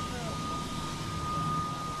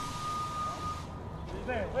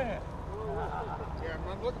 Where?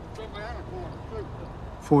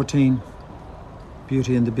 14.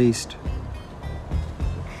 Beauty and the Beast.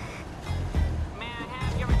 May I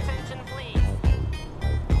have your attention, please?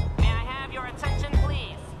 May I have your attention,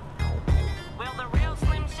 please? Will the real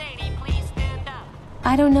Slim Shady please stand up?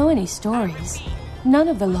 I don't know any stories. None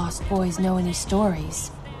of the Lost Boys know any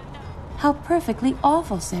stories. How perfectly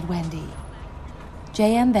awful, said Wendy.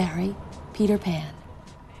 J.M. Barrie, Peter Pan.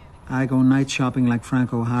 I go night shopping like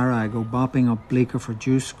Frank O'Hara. I go bopping up Bleecker for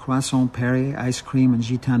juice, croissant Perrier, ice cream and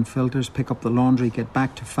Gitan filters, pick up the laundry, get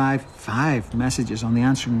back to five messages on the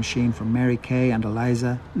answering machine from Mary Kay and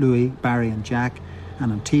Eliza, Louis, Barry and Jack,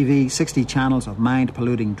 and on TV, 60 channels of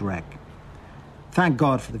mind-polluting dreck. Thank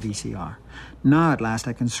God for the VCR. Now at last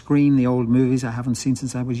I can scream the old movies I haven't seen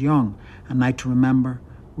since I was young. A Night to Remember,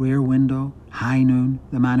 Rear Window, High Noon,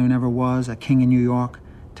 The Man Who Never Was, A King in New York.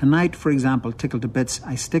 Tonight, for example, tickled to bits,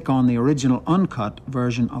 I stick on the original uncut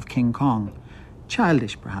version of King Kong.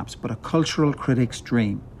 Childish, perhaps, but a cultural critic's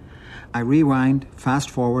dream. I rewind, fast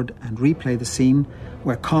forward, and replay the scene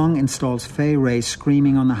where Kong installs Fay Ray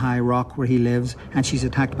screaming on the high rock where he lives, and she's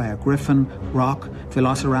attacked by a griffin, roc,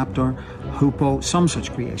 velociraptor, hoopoe, some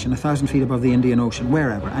such creation, 1,000 feet above the Indian Ocean,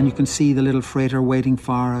 wherever, and you can see the little freighter waiting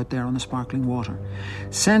far out there on the sparkling water.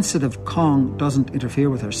 Sensitive Kong doesn't interfere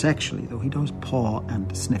with her sexually, though he does paw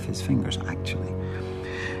and sniff his fingers, actually.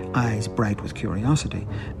 Eyes bright with curiosity.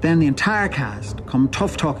 Then the entire cast come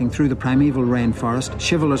tough-talking through the primeval rainforest.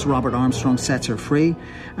 Chivalrous Robert Armstrong sets her free,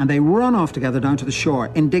 and they run off together down to the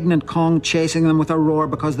shore, indignant Kong chasing them with a roar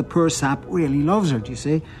because the poor sap really loves her, do you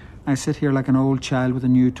see? I sit here like an old child with a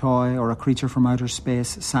new toy, or a creature from outer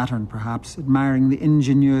space, Saturn perhaps, admiring the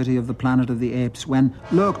ingenuity of the Planet of the Apes, when,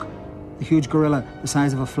 look, the huge gorilla, the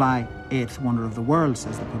size of a fly, 8th wonder of the world,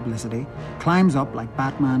 says the publicity, climbs up like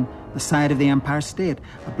Batman the side of the Empire State,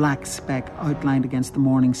 a black speck outlined against the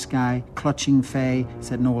morning sky, clutching Fay,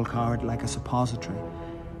 said Noel Coward, like a suppository.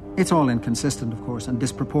 It's all inconsistent, of course, and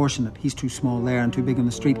disproportionate. He's too small there and too big on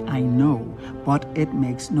the street, I know, but it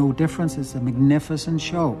makes no difference. It's a magnificent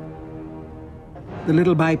show. The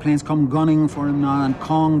little biplanes come gunning for him now, and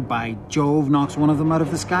Kong, by Jove, knocks one of them out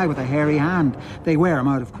of the sky with a hairy hand. They wear him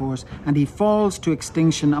out, of course, and he falls to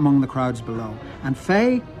extinction among the crowds below. And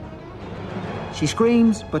Fay, she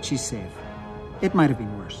screams, but she's safe. It might have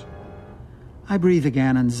been worse. I breathe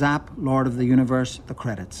again and zap Lord of the Universe, the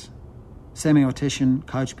credits. Semi-Otician,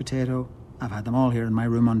 Couch Potato, I've had them all here in my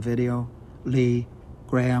room on video. Lee,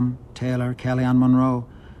 Graham, Taylor, Kellyanne Monroe.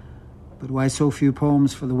 But why so few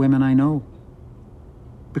poems for the women I know?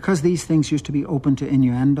 Because these things used to be open to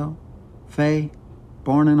innuendo. Fay,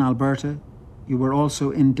 born in Alberta, you were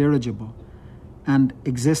also indirigible, and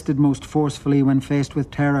existed most forcefully when faced with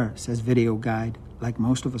terror, says Video Guide, like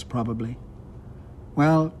most of us probably.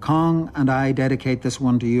 Well, Kong and I dedicate this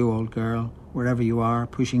one to you, old girl, wherever you are,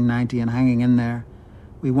 pushing 90 and hanging in there.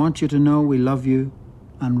 We want you to know we love you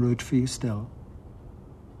and root for you still.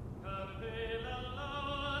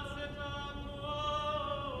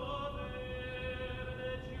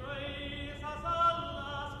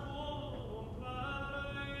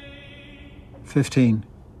 "15.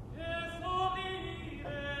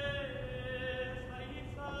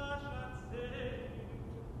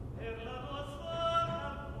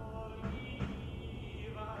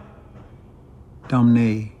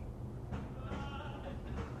 Domney.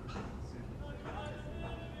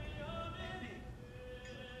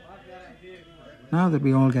 Now that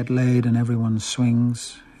we all get laid and everyone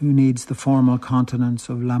swings, who needs the formal continence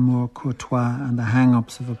of l'amour courtois and the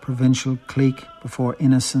hang-ups of a provincial clique before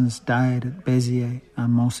innocence died at Béziers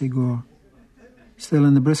and Montségur? Still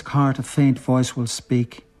in the brisk heart a faint voice will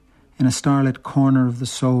speak. In a starlit corner of the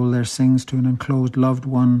soul there sings to an enclosed loved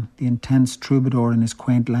one the intense troubadour in his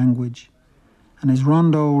quaint language. And his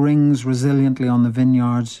rondo rings resiliently on the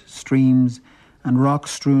vineyards, streams, and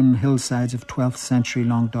rock-strewn hillsides of 12th century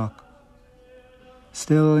Languedoc.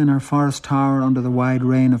 Still in her forest tower under the wide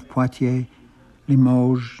reign of Poitiers,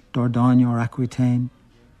 Limoges, Dordogne or Aquitaine,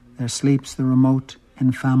 there sleeps the remote,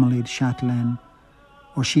 infamilied chatelaine,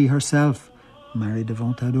 or she herself, Marie de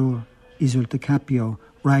Ventadour, Iseult de Capio,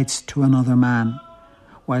 writes to another man,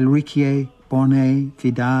 while Riquier, Bornet,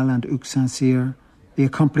 Vidal and Uxancier, the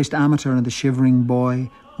accomplished amateur and the shivering boy,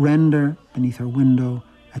 render beneath her window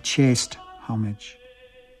a chaste homage.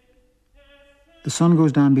 The sun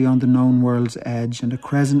goes down beyond the known world's edge, and a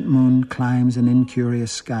crescent moon climbs an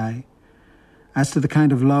incurious sky. As to the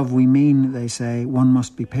kind of love we mean, they say, one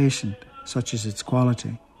must be patient, such is its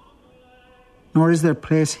quality. Nor is there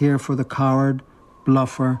place here for the coward,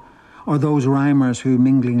 bluffer, or those rhymers who,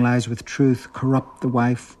 mingling lies with truth, corrupt the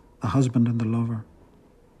wife, the husband and the lover.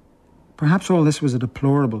 Perhaps all this was a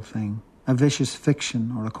deplorable thing, a vicious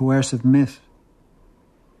fiction or a coercive myth.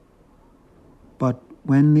 But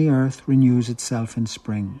when the earth renews itself in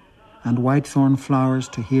spring, and whitethorn flowers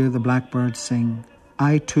to hear the blackbird sing,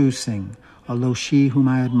 I too sing, although she whom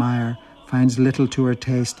I admire finds little to her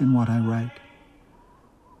taste in what I write.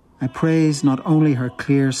 I praise not only her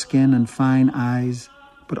clear skin and fine eyes,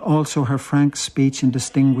 but also her frank speech and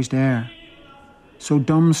distinguished air. So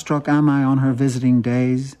dumbstruck am I on her visiting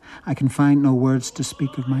days, I can find no words to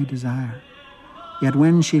speak of my desire. Yet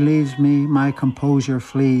when she leaves me, my composure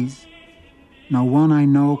flees. No one I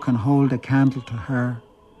know can hold a candle to her,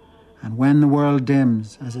 and when the world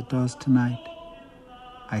dims, as it does tonight,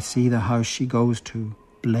 I see the house she goes to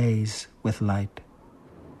blaze with light.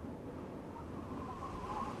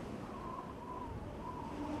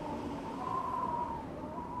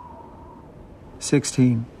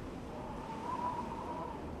 (16)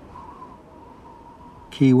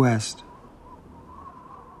 Key West.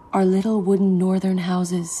 Our little wooden northern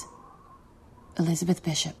houses. Elizabeth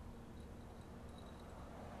Bishop.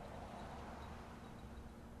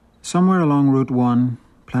 Somewhere along Route 1,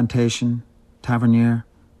 Plantation, Tavernier,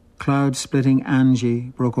 cloud-splitting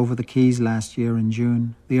Angie broke over the Keys last year in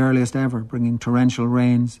June, the earliest ever, bringing torrential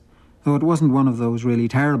rains, though it wasn't one of those really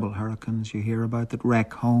terrible hurricanes you hear about that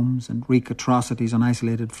wreck homes and wreak atrocities on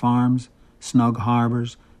isolated farms, snug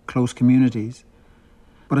harbours, close communities,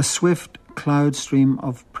 but a swift cloud stream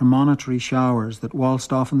of premonitory showers that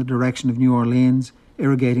waltzed off in the direction of New Orleans,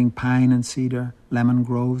 irrigating pine and cedar, lemon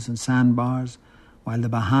groves and sandbars, while the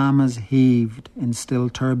Bahamas heaved in still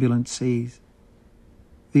turbulent seas.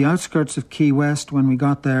 The outskirts of Key West, when we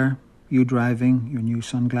got there, you driving, your new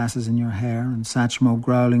sunglasses in your hair, and Satchmo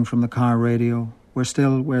growling from the car radio, were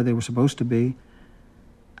still where they were supposed to be,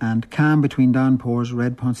 and calm between downpours,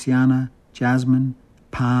 red ponciana, jasmine,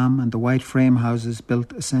 palm, and the white frame houses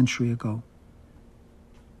built a century ago.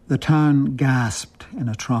 The town gasped in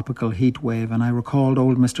a tropical heat wave, and I recalled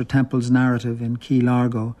old Mr. Temple's narrative in Key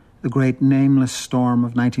Largo, the great nameless storm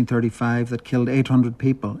of 1935 that killed 800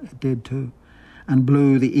 people. It did too, and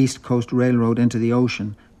blew the East Coast Railroad into the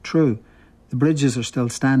ocean. True, the bridges are still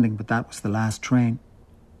standing, but that was the last train.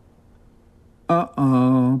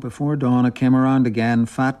 Before dawn it came around again,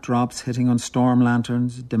 fat drops hitting on storm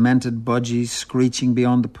lanterns, demented budgies screeching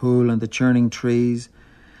beyond the pool and the churning trees,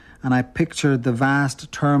 and I pictured the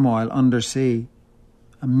vast turmoil undersea,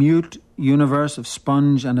 a mute universe of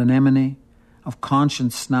sponge and anemone, of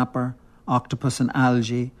conscience snapper, octopus and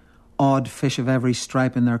algae, odd fish of every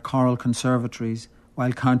stripe in their coral conservatories,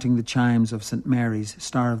 while counting the chimes of St. Mary's,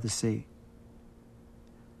 Star of the Sea.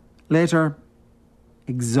 Later,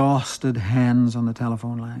 exhausted hens on the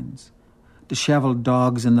telephone lines, dishevelled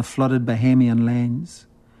dogs in the flooded Bahamian lanes,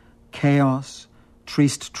 chaos,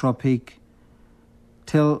 triste tropique,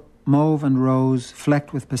 till mauve and rose,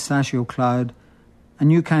 flecked with pistachio cloud, a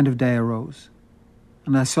new kind of day arose.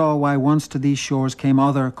 And I saw why once to these shores came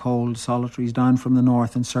other cold solitaries down from the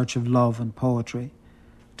north in search of love and poetry,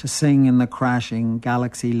 to sing in the crashing,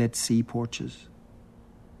 galaxy-lit sea porches.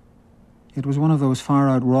 It was one of those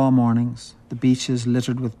far-out raw mornings, the beaches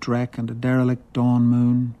littered with dreck and a derelict dawn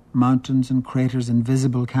moon, mountains and craters in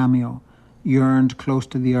visible cameo, yearned close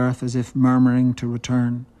to the earth as if murmuring to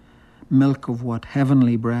return, milk of what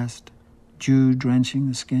heavenly breast, dew drenching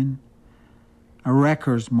the skin. A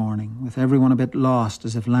wrecker's morning, with everyone a bit lost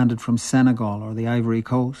as if landed from Senegal or the Ivory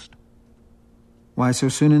Coast. Why so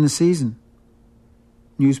soon in the season?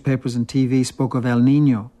 Newspapers and TV spoke of El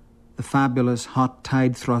Niño, the fabulous hot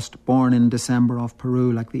tide thrust born in December off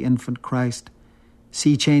Peru like the infant Christ,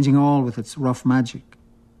 sea changing all with its rough magic,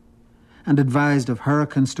 and advised of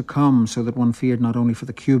hurricanes to come, so that one feared not only for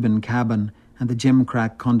the Cuban cabin and the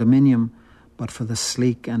gimcrack condominium, but for the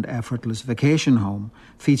sleek and effortless vacation home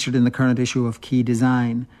featured in the current issue of Key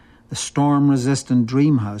Design, the storm-resistant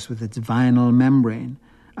dream house with its vinyl membrane,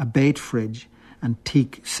 a bait fridge, and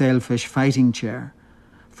teak sailfish fighting chair,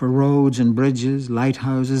 for roads and bridges,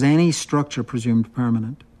 lighthouses, any structure presumed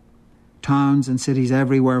permanent. Towns and cities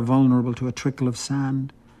everywhere vulnerable to a trickle of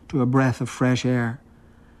sand, to a breath of fresh air,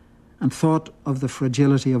 and thought of the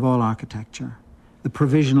fragility of all architecture, the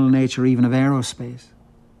provisional nature even of aerospace.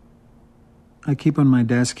 I keep on my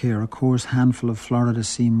desk here a coarse handful of Florida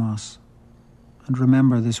sea moss, and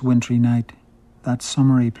remember this wintry night, that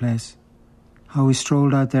summery place, how we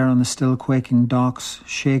strolled out there on the still quaking docks,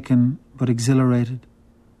 shaken but exhilarated,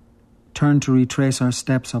 turned to retrace our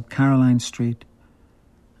steps up Caroline Street,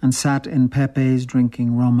 and sat in Pepe's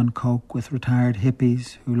drinking rum and coke with retired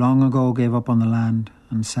hippies who long ago gave up on the land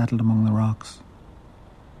and settled among the rocks.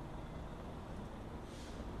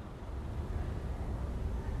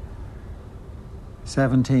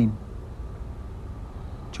 "17.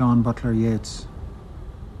 John Butler Yeats.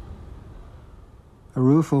 A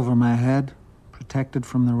roof over my head, protected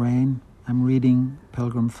from the rain. I'm reading,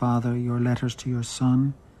 Pilgrim Father, your letters to your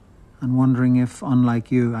son, and wondering if,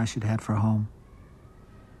 unlike you, I should head for home.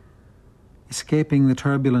 Escaping the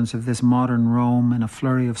turbulence of this modern Rome in a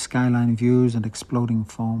flurry of skyline views and exploding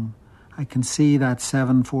foam, I can see that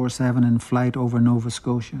 747 in flight over Nova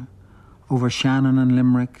Scotia, over Shannon and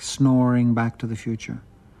Limerick, snoring back to the future,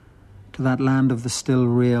 to that land of the still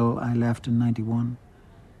real I left in 91,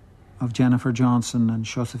 of Jennifer Johnson and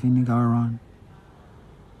Josephine Garon.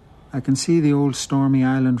 I can see the old stormy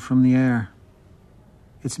island from the air,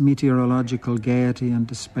 its meteorological gaiety and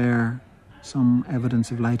despair, some evidence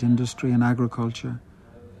of light industry and agriculture,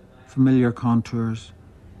 familiar contours,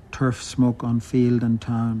 turf smoke on field and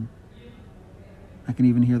town. I can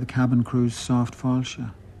even hear the cabin crew's soft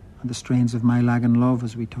falsha and the strains of My Lagan Love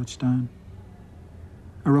as we touch down.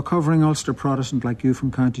 A recovering Ulster Protestant like you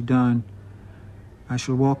from County Down, I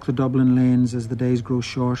shall walk the Dublin lanes as the days grow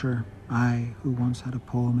shorter, I, who once had a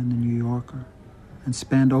poem in the New Yorker, and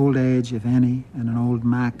spend old age, if any, in an old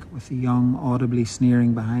Mac with the young audibly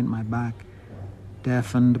sneering behind my back,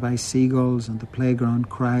 deafened by seagulls and the playground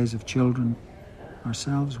cries of children,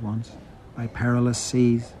 ourselves once, by perilous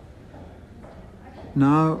seas.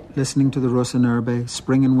 Now, listening to the Russenurbe,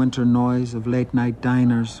 spring and winter noise of late-night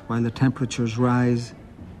diners while the temperatures rise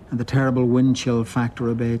and the terrible wind chill factor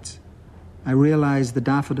abates, I realise the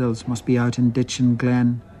daffodils must be out in ditch and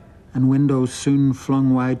glen, and windows soon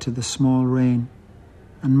flung wide to the small rain,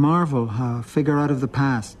 and marvel how a figure out of the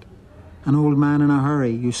past, an old man in a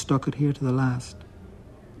hurry, you stuck it here to the last,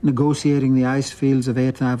 negotiating the ice fields of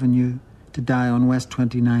 8th Avenue to die on West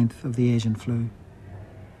 29th of the Asian flu.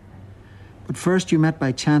 But first you met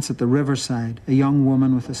by chance at the riverside, a young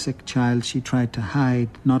woman with a sick child she tried to hide,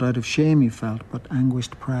 not out of shame you felt, but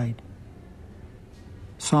anguished pride.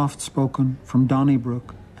 Soft-spoken from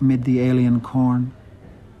Donnybrook amid the alien corn,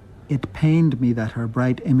 it pained me that her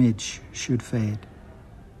bright image should fade.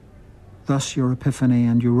 Thus your epiphany,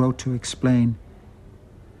 and you wrote to explain.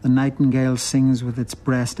 The nightingale sings with its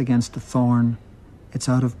breast against a thorn. It's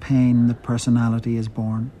out of pain that personality is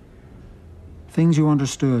born. Things you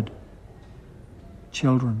understood.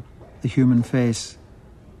 Children, the human face,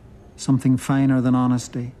 something finer than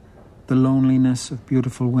honesty, the loneliness of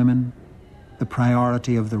beautiful women, the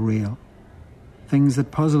priority of the real. Things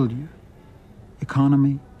that puzzled you.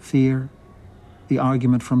 Economy, fear, the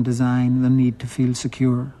argument from design, the need to feel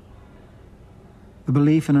secure. The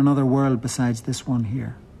belief in another world besides this one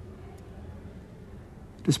here.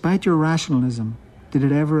 Despite your rationalism, did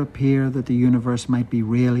it ever appear that the universe might be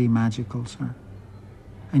really magical, sir?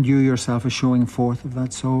 And you yourself a showing forth of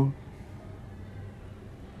that soul?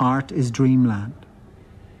 Art is dreamland.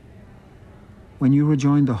 When you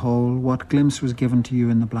rejoined the whole, what glimpse was given to you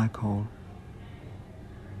in the black hole?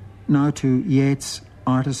 Now to Yeats,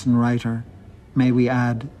 artist and writer, may we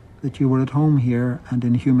add that you were at home here and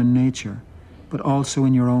in human nature, but also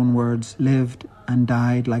in your own words, lived and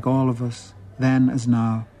died like all of us, then as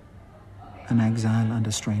now, an exile and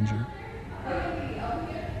a stranger.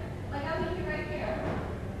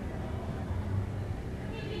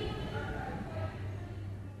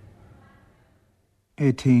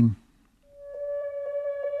 "18.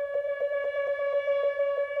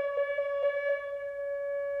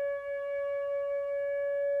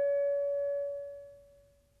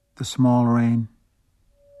 The small rain.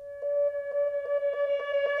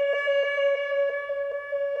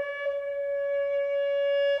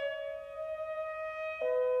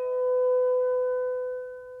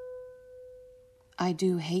 I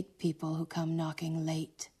do hate people who come knocking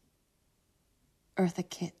late. Eartha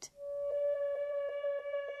Kitt.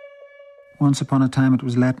 Once upon a time it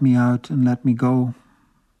was let me out and let me go.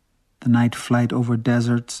 The night flight over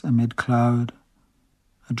deserts amid cloud.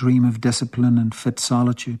 A dream of discipline and fit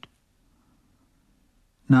solitude.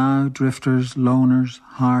 Now drifters, loners,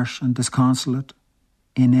 harsh and disconsolate,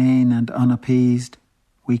 inane and unappeased,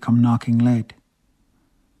 we come knocking late.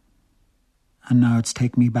 And now it's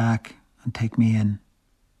take me back and take me in.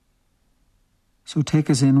 So take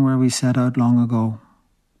us in where we set out long ago.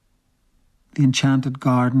 The enchanted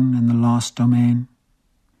garden in the lost domain.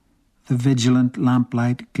 The vigilant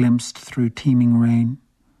lamplight glimpsed through teeming rain.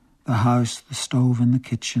 The house, the stove in the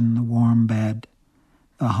kitchen, the warm bed.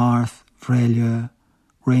 The hearth, vrelieu,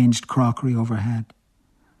 ranged crockery overhead.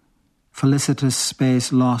 Felicitous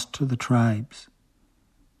space lost to the tribes.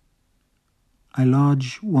 I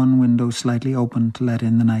lodge one window slightly open to let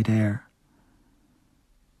in the night air.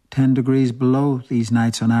 10 degrees below these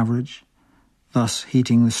nights on average, thus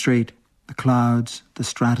heating the street, the clouds, the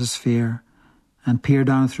stratosphere, and peer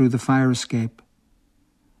down through the fire escape.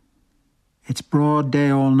 It's broad day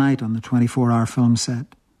all night on the 24-hour film set.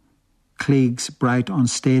 Klieg's bright on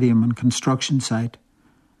stadium and construction site.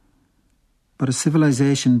 But a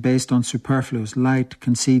civilization based on superfluous light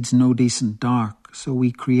concedes no decent dark, so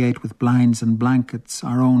we create with blinds and blankets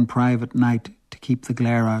our own private night to keep the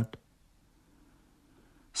glare out.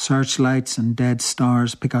 Searchlights and dead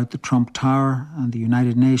stars pick out the Trump Tower and the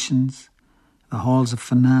United Nations, the halls of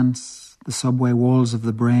finance, the subway walls of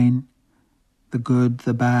the brain, the good,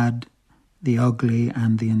 the bad, the ugly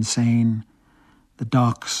and the insane, the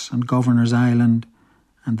docks and Governor's Island,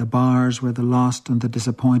 and the bars where the lost and the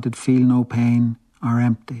disappointed feel no pain are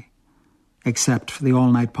empty, except for the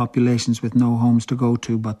all-night populations with no homes to go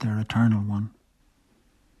to but their eternal one.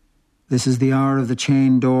 This is the hour of the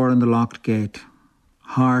chained door and the locked gate,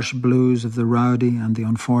 harsh blues of the rowdy and the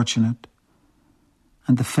unfortunate,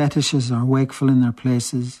 and the fetishes are wakeful in their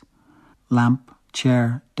places, lamp,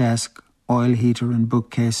 chair, desk, oil heater and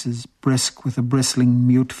bookcases, brisk with a bristling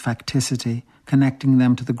mute facticity, connecting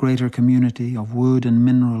them to the greater community of wood and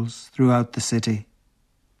minerals throughout the city.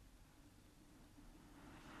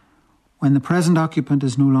 When the present occupant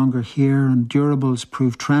is no longer here and durables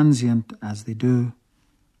prove transient, as they do,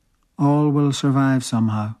 all will survive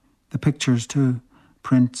somehow, the pictures too,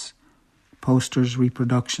 prints, posters,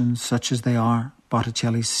 reproductions, such as they are,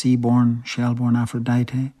 Botticelli's Seaborn, Shelbourne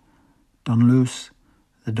Aphrodite, Dunluce,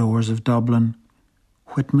 The Doors of Dublin,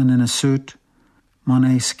 Whitman in a Suit,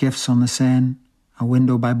 Monet Skiffs on the Seine, A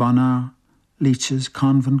Window by Bonnard, Leech's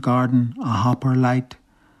Convent Garden, A Hopper Light,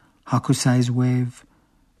 Hokusai's Wave,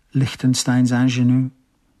 Liechtenstein's Ingenue,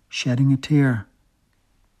 shedding a tear.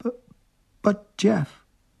 But Jeff,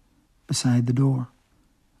 beside the door.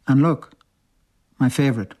 And look, my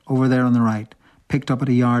favourite, over there on the right, picked up at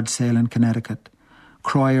a yard sale in Connecticut.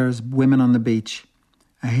 Croyers, women on the beach.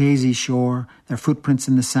 A hazy shore, their footprints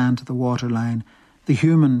in the sand to the waterline. The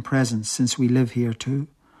human presence, since we live here too.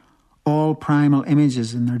 All primal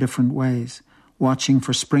images in their different ways, watching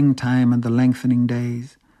for springtime and the lengthening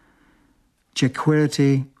days.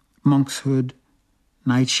 Jequirity, monkshood,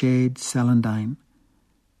 nightshade, celandine.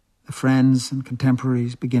 The friends and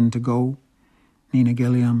contemporaries begin to go. Nina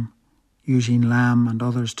Gilliam, Eugene Lamb and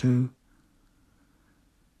others too.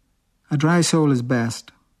 A dry soul is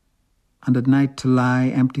best, and at night to lie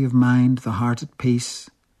empty of mind, the heart at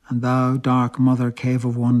peace, and thou, dark mother cave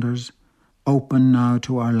of wonders, open now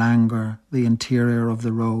to our languor the interior of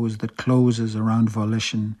the rose that closes around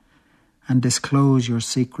volition, and disclose your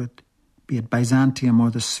secret, be it Byzantium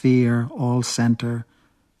or the sphere, all centre,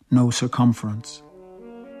 no circumference.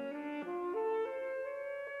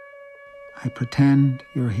 I pretend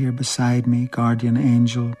you're here beside me, guardian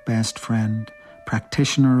angel, best friend,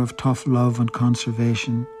 practitioner of tough love and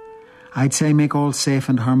conservation. I'd say make all safe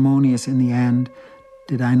and harmonious in the end,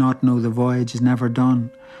 did I not know the voyage is never done.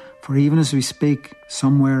 For even as we speak,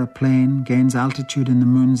 somewhere a plane gains altitude in the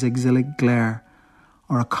moon's exilic glare,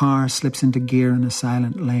 or a car slips into gear in a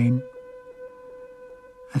silent lane.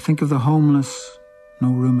 I think of the homeless, no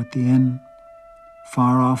room at the inn,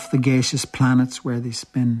 far off the gaseous planets where they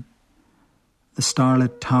spin, the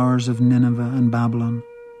starlit towers of Nineveh and Babylon,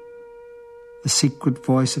 the secret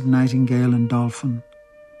voice of nightingale and dolphin,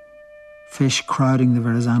 fish crowding the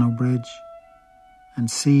Verrazano Bridge, and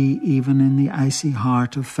see even in the icy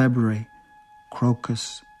heart of February,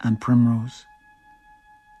 crocus and primrose.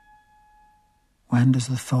 When does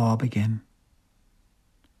the thaw begin?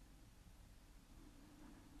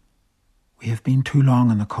 We have been too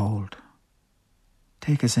long in the cold.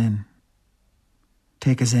 Take us in.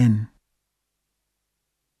 Take us in.